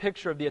clear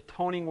picture of the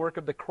atoning work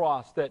of the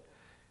cross, that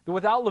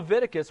without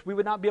Leviticus, we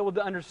would not be able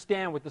to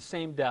understand with the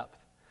same depth.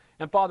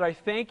 And Father, I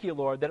thank You,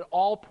 Lord, that it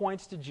all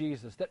points to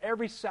Jesus, that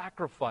every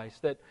sacrifice,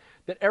 that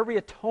every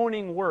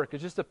atoning work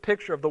is just a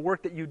picture of the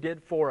work that You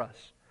did for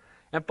us.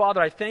 And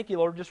Father, I thank You,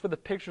 Lord, just for the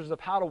pictures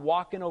of how to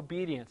walk in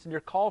obedience and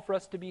Your call for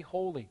us to be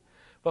holy.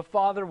 But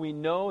Father, we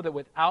know that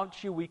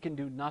without You, we can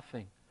do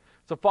nothing.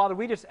 So Father,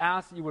 we just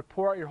ask that You would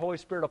pour out Your Holy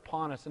Spirit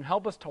upon us and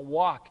help us to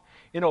walk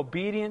in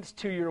obedience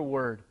to Your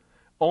Word,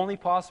 only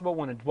possible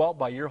when indwelt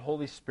by Your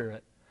Holy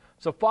Spirit.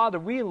 So Father,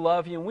 we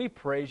love You and we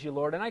praise You,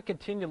 Lord, and I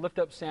continue to lift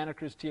up Santa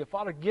Cruz to You.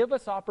 Father, give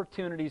us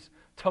opportunities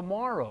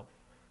tomorrow,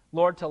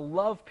 Lord, to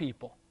love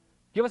people.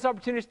 Give us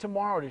opportunities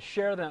tomorrow to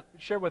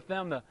share with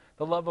them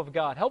the love of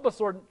God. Help us,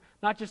 Lord,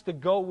 not just to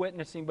go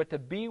witnessing, but to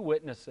be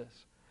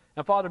witnesses.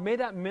 And Father, may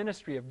that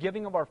ministry of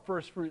giving of our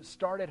first fruits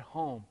start at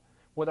home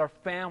with our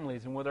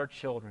families and with our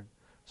children.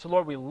 So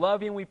Lord, we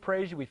love You and we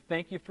praise You. We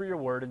thank You for Your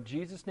Word. In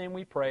Jesus' name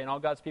we pray. And all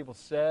God's people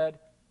said,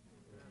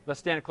 let's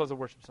stand and close the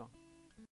worship song.